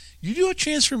okay. You do a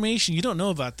transformation. You don't know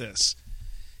about this.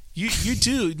 You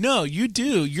do. No, you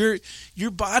do. Your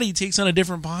body takes on a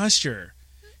different posture.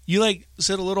 You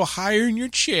sit a little higher in your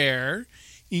chair.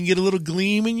 You can get a little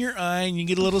gleam in your eye, and you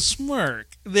get a little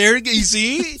smirk. There you go. You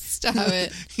see? Stop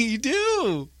it. You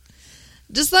do.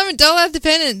 Just let me. Don't let the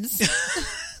penance.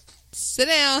 Sit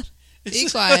down. Be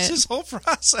quiet. It's this whole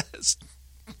process.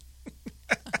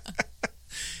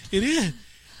 It is.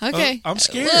 Okay. I'm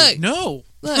scared. Look,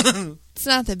 it's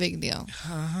not that big a deal.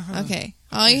 Okay.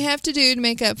 All you have to do to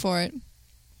make up for it,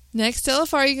 next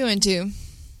LFR you go into,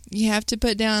 you have to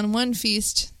put down 1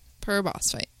 feast per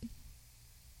boss fight.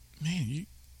 Man, you're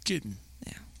getting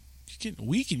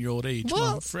weak in your old age. Well,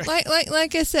 Mama Freck.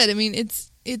 like I said, I mean,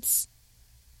 it's.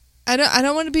 I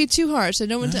don't want to be too harsh. I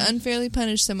don't want to unfairly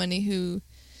punish somebody who,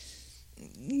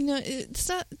 it's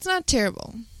not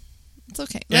terrible. It's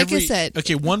okay. Like I said.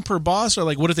 Okay, 1 per boss, or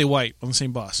what if they wipe on the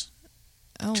same boss?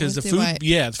 Oh, because the they food, wipe?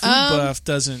 the food buff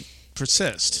doesn't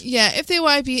persist. Yeah, if they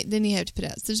wipe, then you have to put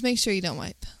out. So just make sure you don't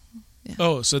wipe. Yeah.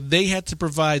 Oh, so they had to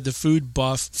provide the food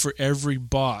buff for every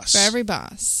boss. For every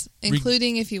boss,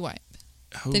 including if you wipe.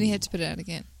 Oh. Then you have to put it out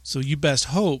again. So you best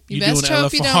hope you do an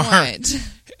LFR. You don't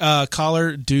wipe.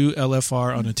 Caller, do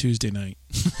LFR on a Tuesday night.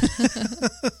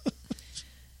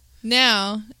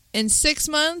 Now, in 6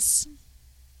 months,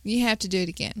 you have to do it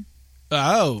again.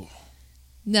 Oh.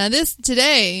 Now, this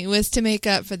today was to make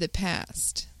up for the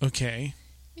past. Okay.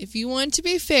 If you want to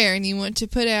be fair and you want to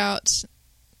put out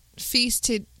feast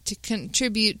to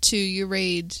contribute to your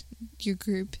raid, your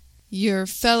group, your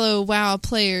fellow WoW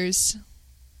players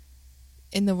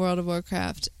in the World of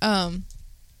Warcraft,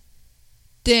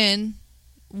 then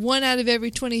 1 out of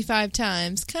every 25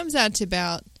 times comes out to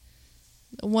about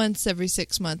once every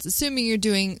 6 months, assuming you're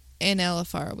doing an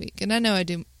LFR a week. And I know I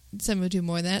do. Some will do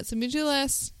more than that. Some will do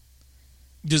less.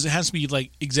 Does it have to be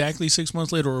like exactly 6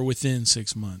 months later or within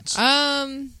 6 months?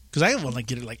 Because I want to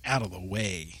get it like out of the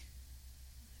way.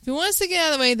 If he wants to get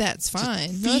out of the way, that's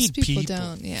fine. Most people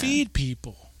don't. Yeah. Feed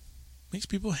people. Makes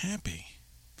people happy.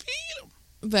 Feed them.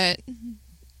 But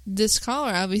this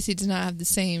caller obviously does not have the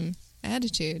same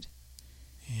attitude.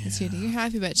 Yeah. You're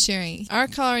happy about sharing. Our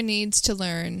caller needs to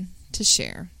learn to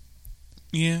share.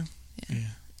 Yeah.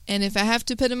 And if I have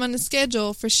to put him on a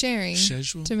schedule for sharing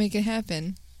to make it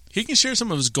happen. He can share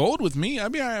some of his gold with me.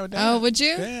 I'd be all right with that. Oh, would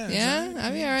you? Yeah.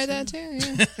 I'd be all right with that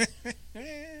too.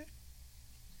 Yeah.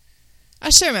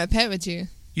 I'll share my pet with you.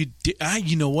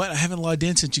 You know what? I haven't logged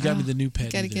in since you got me the new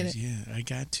pet. Gotta get it. Yeah, I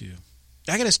got to.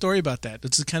 I got a story about that.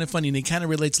 It's kind of funny, and it kind of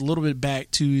relates a little bit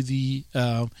back to the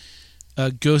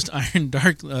Ghost Iron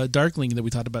Darkling that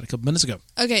we talked about a couple minutes ago.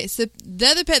 Okay, so the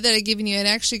other pet that I've given you, I'd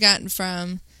actually gotten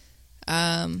from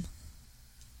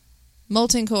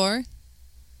Molten Core.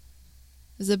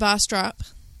 Is a boss drop,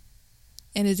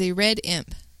 and is a red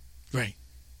imp. Right.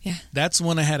 Yeah. That's the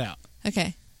one I had out.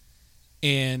 Okay.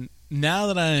 And now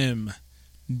that I am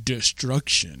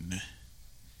destruction,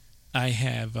 I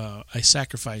have I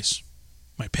sacrifice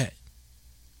my pet.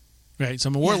 Right. So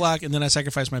I'm a warlock, and then I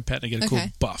sacrifice my pet, and I get a cool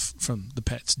buff from the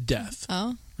pet's death.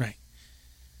 Oh. Right.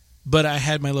 But I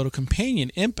had my little companion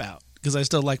imp out because I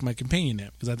still like my companion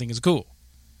imp because I think it's cool.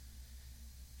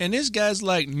 And this guy's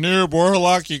like, noob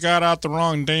warlock, you got out the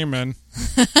wrong demon.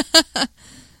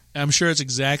 I'm sure it's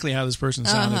exactly how this person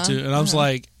sounded, too. And I was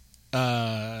like,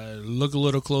 look a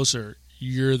little closer.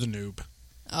 You're the noob.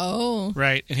 Oh.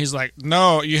 Right? And he's like,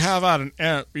 no, you have out an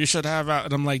imp. You should have out.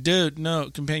 And I'm like, dude,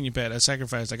 no, companion pet. I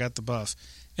sacrificed. I got the buff.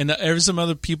 And some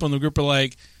other people in the group are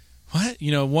like, what?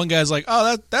 You know, one guy's like,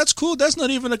 oh, that's cool. That's not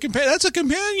even a companion. That's a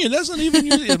companion. That's not even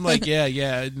you. I'm like, yeah.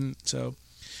 And so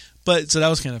that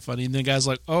was kind of funny. And the guy's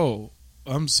like, oh,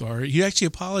 I'm sorry. He actually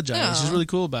apologized. He's really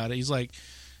cool about it. He's like,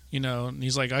 you know, and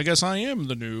he's like, I guess I am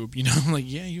the noob. You know, I'm like,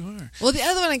 yeah, you are. Well, the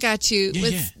other one I got you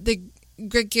was the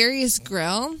Gregarious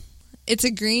Grell. It's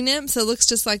a green imp, so it looks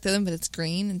just like the other one, but it's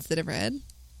green instead of red.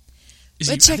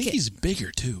 I think he's bigger,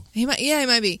 too. He might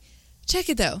be. Check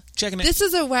it, though. Checking it. This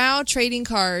is a WoW trading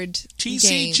card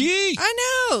TCG. Game.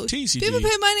 I know. TCG. People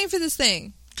pay money for this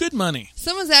thing. Good money.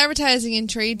 Someone's advertising in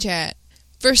trade chat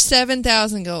for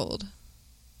 7,000 gold.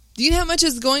 Do you know how much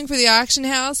is going for the auction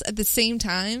house at the same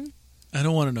time? I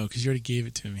don't want to know because you already gave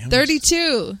it to me. How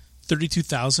 32. Much?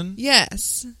 32,000?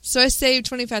 Yes. So I saved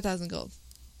 25,000 gold.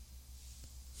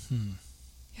 Yeah.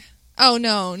 Oh,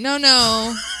 no.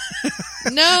 No.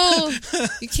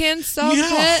 You can't solve you know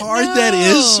how hard that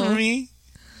is for me?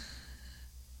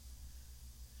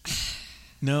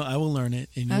 No, I will learn it,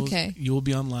 and you will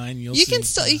be online. You can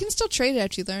still trade it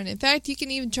after you learn it. In fact, you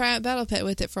can even try out Battle Pet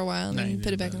with it for a while and then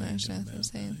put it back in the auction. That's what I'm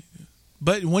saying.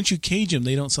 But once you cage them,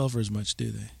 they don't sell for as much,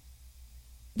 do they?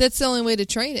 That's the only way to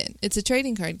trade it. It's a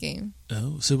trading card game.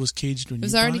 Oh, so it was caged when you bought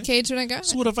it? It was already caged when I got it.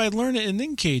 So what if I learn it and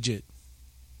then cage it?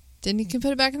 Then you can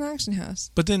put it back in the auction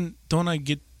house. But then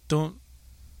All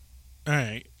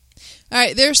right. All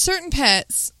right, there are certain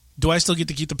pets. Do I still get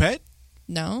to keep the pet?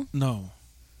 No.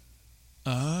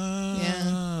 Oh.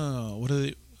 Yeah. What are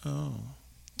they? Oh.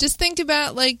 Just think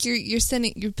about like you're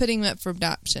putting them up for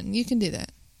adoption. You can do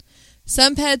that.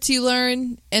 Some pets you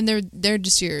learn and they're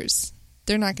just yours.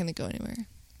 They're not going to go anywhere.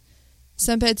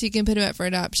 Some pets you can put them up for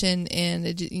adoption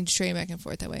and you can trade them back and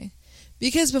forth that way.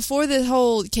 Because before the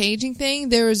whole caging thing,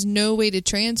 there was no way to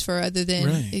transfer other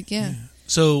than yeah.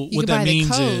 So what that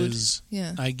means is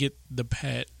I get the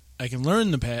pet. I can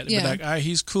learn the pet. And be like, all right,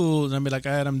 he's cool. And I'll be like,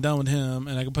 all right, I'm done with him.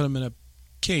 And I can put him in a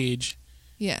cage.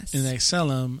 Yes. And I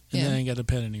sell him. And then I ain't got the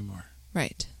pet anymore.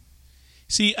 Right.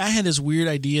 See, I had this weird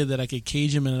idea that I could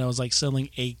cage him and I was like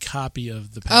selling a copy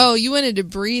of the pet. Oh, you wanted to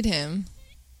breed him.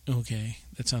 Okay.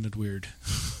 That sounded weird.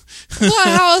 Well,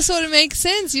 how else would it make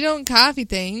sense? You don't copy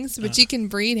things, but you can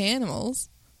breed animals.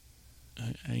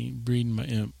 I ain't breeding my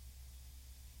imp.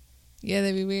 Yeah,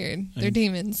 that'd be weird. They're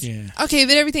demons. Yeah. Okay,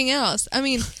 but everything else. I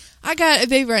mean, I got a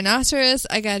baby rhinoceros.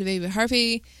 I got a baby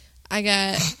harpy. I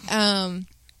got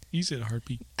You said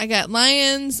harpy. I got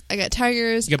lions. I got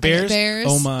tigers. You got bears? I got bears.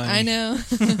 Oh my! I know.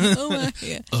 Oh my!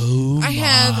 Yeah. Oh my! I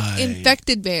have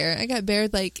infected bear. I got bear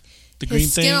like the green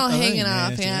his skin thing? all hanging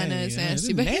nasty. off. Yeah, I know it's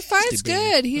nasty, but he nasty fights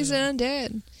bear. good. He's an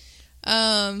undead.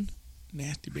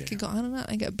 Nasty bear. I could go on and on.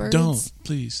 I got birds. Don't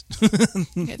please.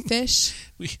 I got fish.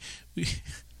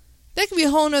 That could be a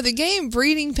whole nother game,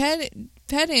 breeding pet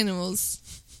animals.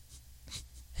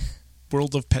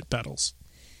 World of pet battles.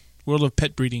 World of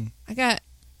pet breeding. I got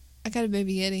a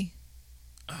baby Yeti.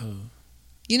 Oh.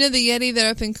 You know the Yeti that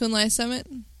are up in Kunlai Summit?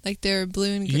 Like they're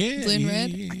blue and red?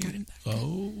 Yeah. I got him.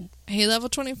 Oh. He level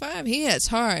 25. He hits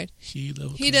hard. He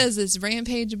does this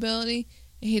rampage ability.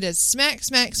 And he does smack,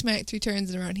 smack, smack 3 turns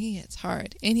in a row. And he hits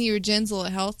hard. And he regens a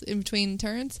little health in between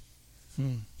turns.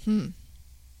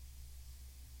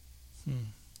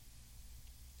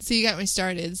 So you got me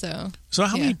started, so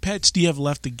how many pets do you have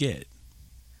left to get?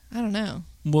 I don't know.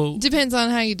 Well, depends on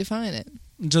how you define it.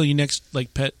 Until your next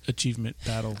pet achievement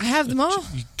battle. I have them all.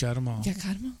 You got them all. Yeah, I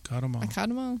got them all. I caught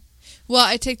them all. Well,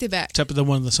 I take it back. Except for the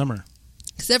one in the summer.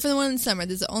 Except for the one in the summer.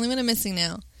 This is the only one I'm missing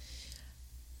now.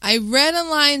 I read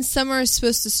online summer is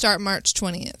supposed to start March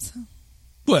 20th.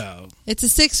 Well, it's a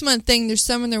 6-month thing. There's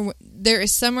summer, there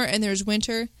is summer and there's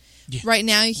winter. Yeah. Right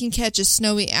now you can catch a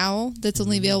snowy owl that's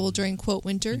only available during, quote,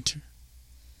 winter. And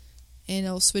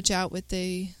it'll switch out with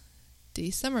the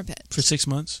summer pet. For 6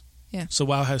 months? Yeah. So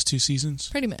WoW has 2 seasons?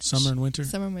 Pretty much. Summer and winter?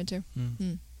 Summer and winter.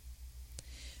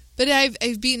 But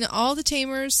I've beaten all the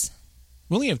tamers.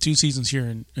 We only have 2 seasons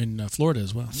here in Florida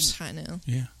as well. I know.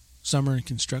 Yeah. Summer and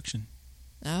construction.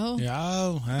 Oh.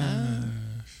 Yeah.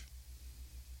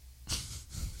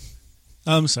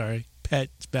 I'm sorry. Pet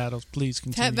battles, please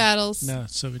continue. Pet battles. No,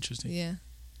 it's so interesting. Yeah.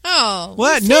 Oh.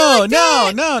 What? No.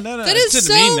 That is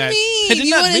so mean.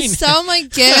 You want to sell my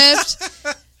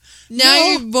gift? Now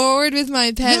you're bored with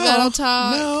my pet battle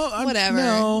talk? No.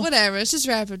 Whatever. Let's just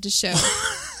wrap up the show.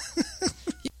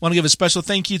 Want to give a special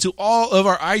thank you to all of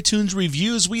our iTunes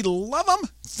reviews. We love them.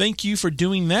 Thank you for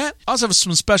doing that. Also have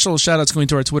some special shout-outs going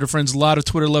to our Twitter friends. A lot of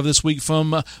Twitter love this week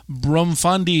from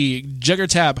Brumfandi,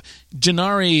 Juggertap,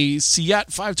 Janari,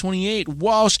 Siat528,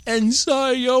 Walsh, and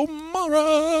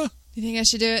Sayomara. You think I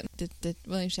should do it? The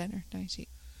William Shatner dying sheet.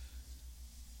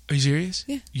 Are you serious?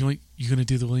 Yeah. You're going to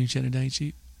do the William Shatner dying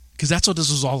sheet? Because that's what this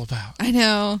was all about. I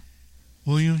know.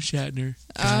 William Shatner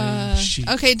dying sheet.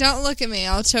 Okay, don't look at me.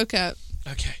 I'll choke up.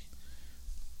 Okay.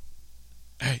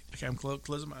 All right. Okay, I'm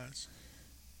closing my eyes.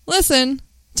 Listen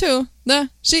to the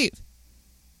sheep.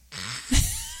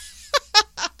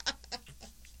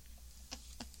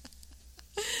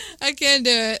 I can't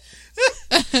do it.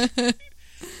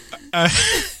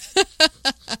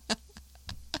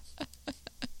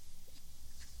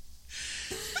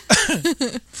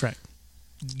 Frank,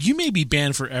 you may be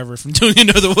banned forever from doing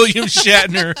another William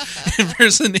Shatner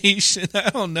impersonation. I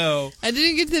don't know. I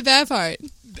didn't get to the bad part.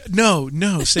 No,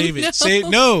 save it. Save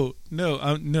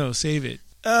it.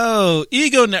 Oh,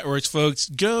 Ego Networks, folks.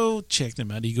 Go check them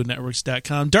out,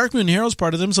 egonetworks.com. Darkmoon Herald's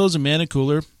part of them, so is Amanda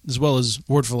Cooler, as well as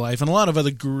Word for Life, and a lot of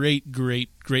other great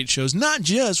shows. Not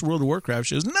just World of Warcraft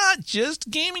shows, not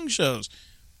just gaming shows.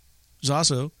 There's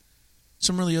also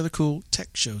some really other cool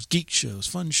tech shows, geek shows,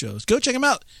 fun shows. Go check them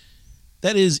out.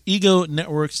 That is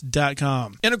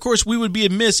egonetworks.com. And, of course, we would be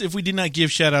amiss if we did not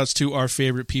give shout-outs to our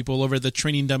favorite people over at the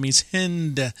Training Dummies,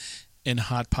 Hind and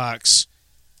Hotpox,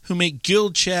 who make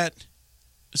Guild Chat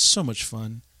so much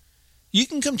fun. You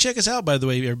can come check us out, by the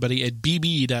way, everybody, at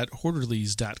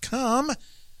bb.horderlies.com.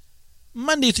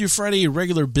 Monday through Friday,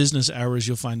 regular business hours,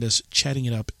 you'll find us chatting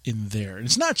it up in there. And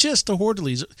it's not just the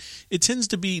Horderlies. It tends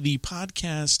to be the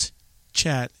podcast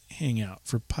chat hangout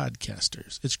for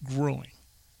podcasters. It's growing.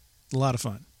 A lot of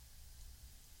fun.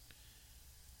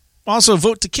 Also,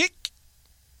 vote to kick.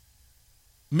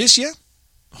 Miss ya.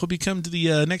 Hope you come to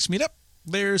the next meetup.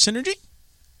 There's Synergy.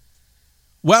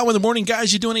 Wow in the morning,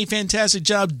 guys. You're doing a fantastic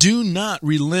job. Do not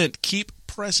relent. Keep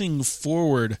pressing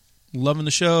forward. Loving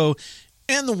the show.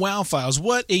 And the WoW Files.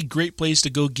 What a great place to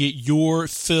go get your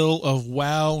fill of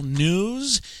WoW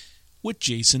news with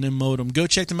Jason and Modem. Go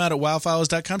check them out at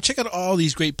wowfiles.com. Check out all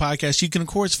these great podcasts. You can, of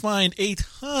course, find a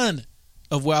ton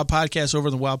of WoW podcasts over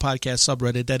in the WoW Podcast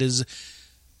subreddit. That is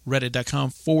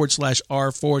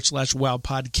reddit.com/r/WoW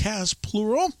Podcast,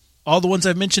 plural. All the ones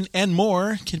I've mentioned and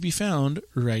more can be found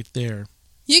right there.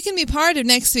 You can be part of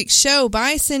next week's show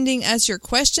by sending us your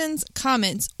questions,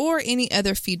 comments, or any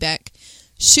other feedback.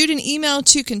 Shoot an email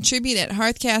to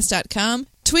contribute@hearthcast.com.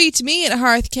 Tweet me at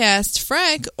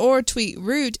HearthCastFrack or tweet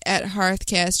Root at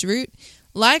HearthCastRoot.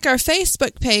 Like our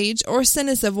Facebook page or send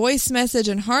us a voice message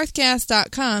on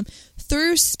hearthcast.com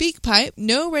through SpeakPipe.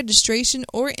 No registration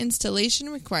or installation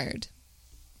required.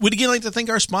 We'd again like to thank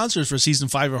our sponsors for Season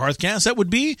 5 of Hearthcast. That would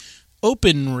be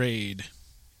OpenRaid.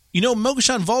 You know,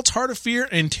 Mogashan Vault's Heart of Fear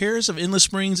and Terrace of Endless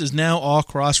Springs is now all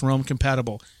cross-realm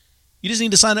compatible. You just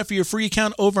need to sign up for your free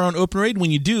account over on OpenRaid.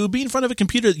 When you do, be in front of a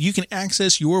computer that you can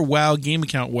access your WoW game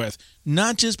account with,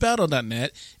 not just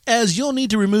Battle.net, as you'll need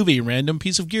to remove a random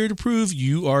piece of gear to prove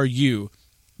you are you.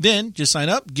 Then just sign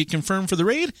up, get confirmed for the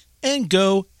raid, and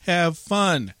go have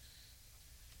fun.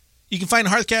 You can find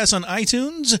Hearthcast on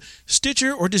iTunes,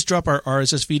 Stitcher, or just drop our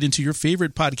RSS feed into your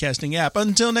favorite podcasting app.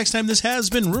 Until next time, this has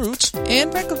been Roots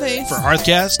And Freckleface. for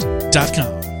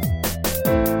Hearthcast.com.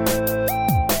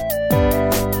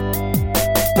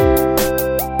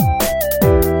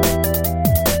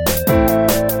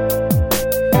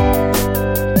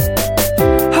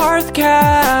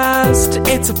 Hearthcast,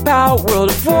 it's about World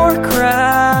of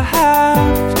Warcraft.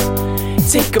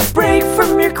 Take a break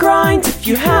from your grind if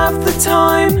you have the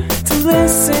time to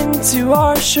listen to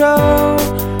our show.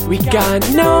 We got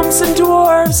gnomes and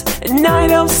dwarves and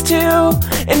night elves too,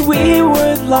 and we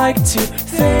would like to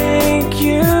thank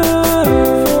you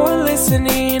for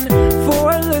listening.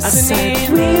 I said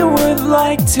we would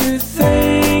like to thank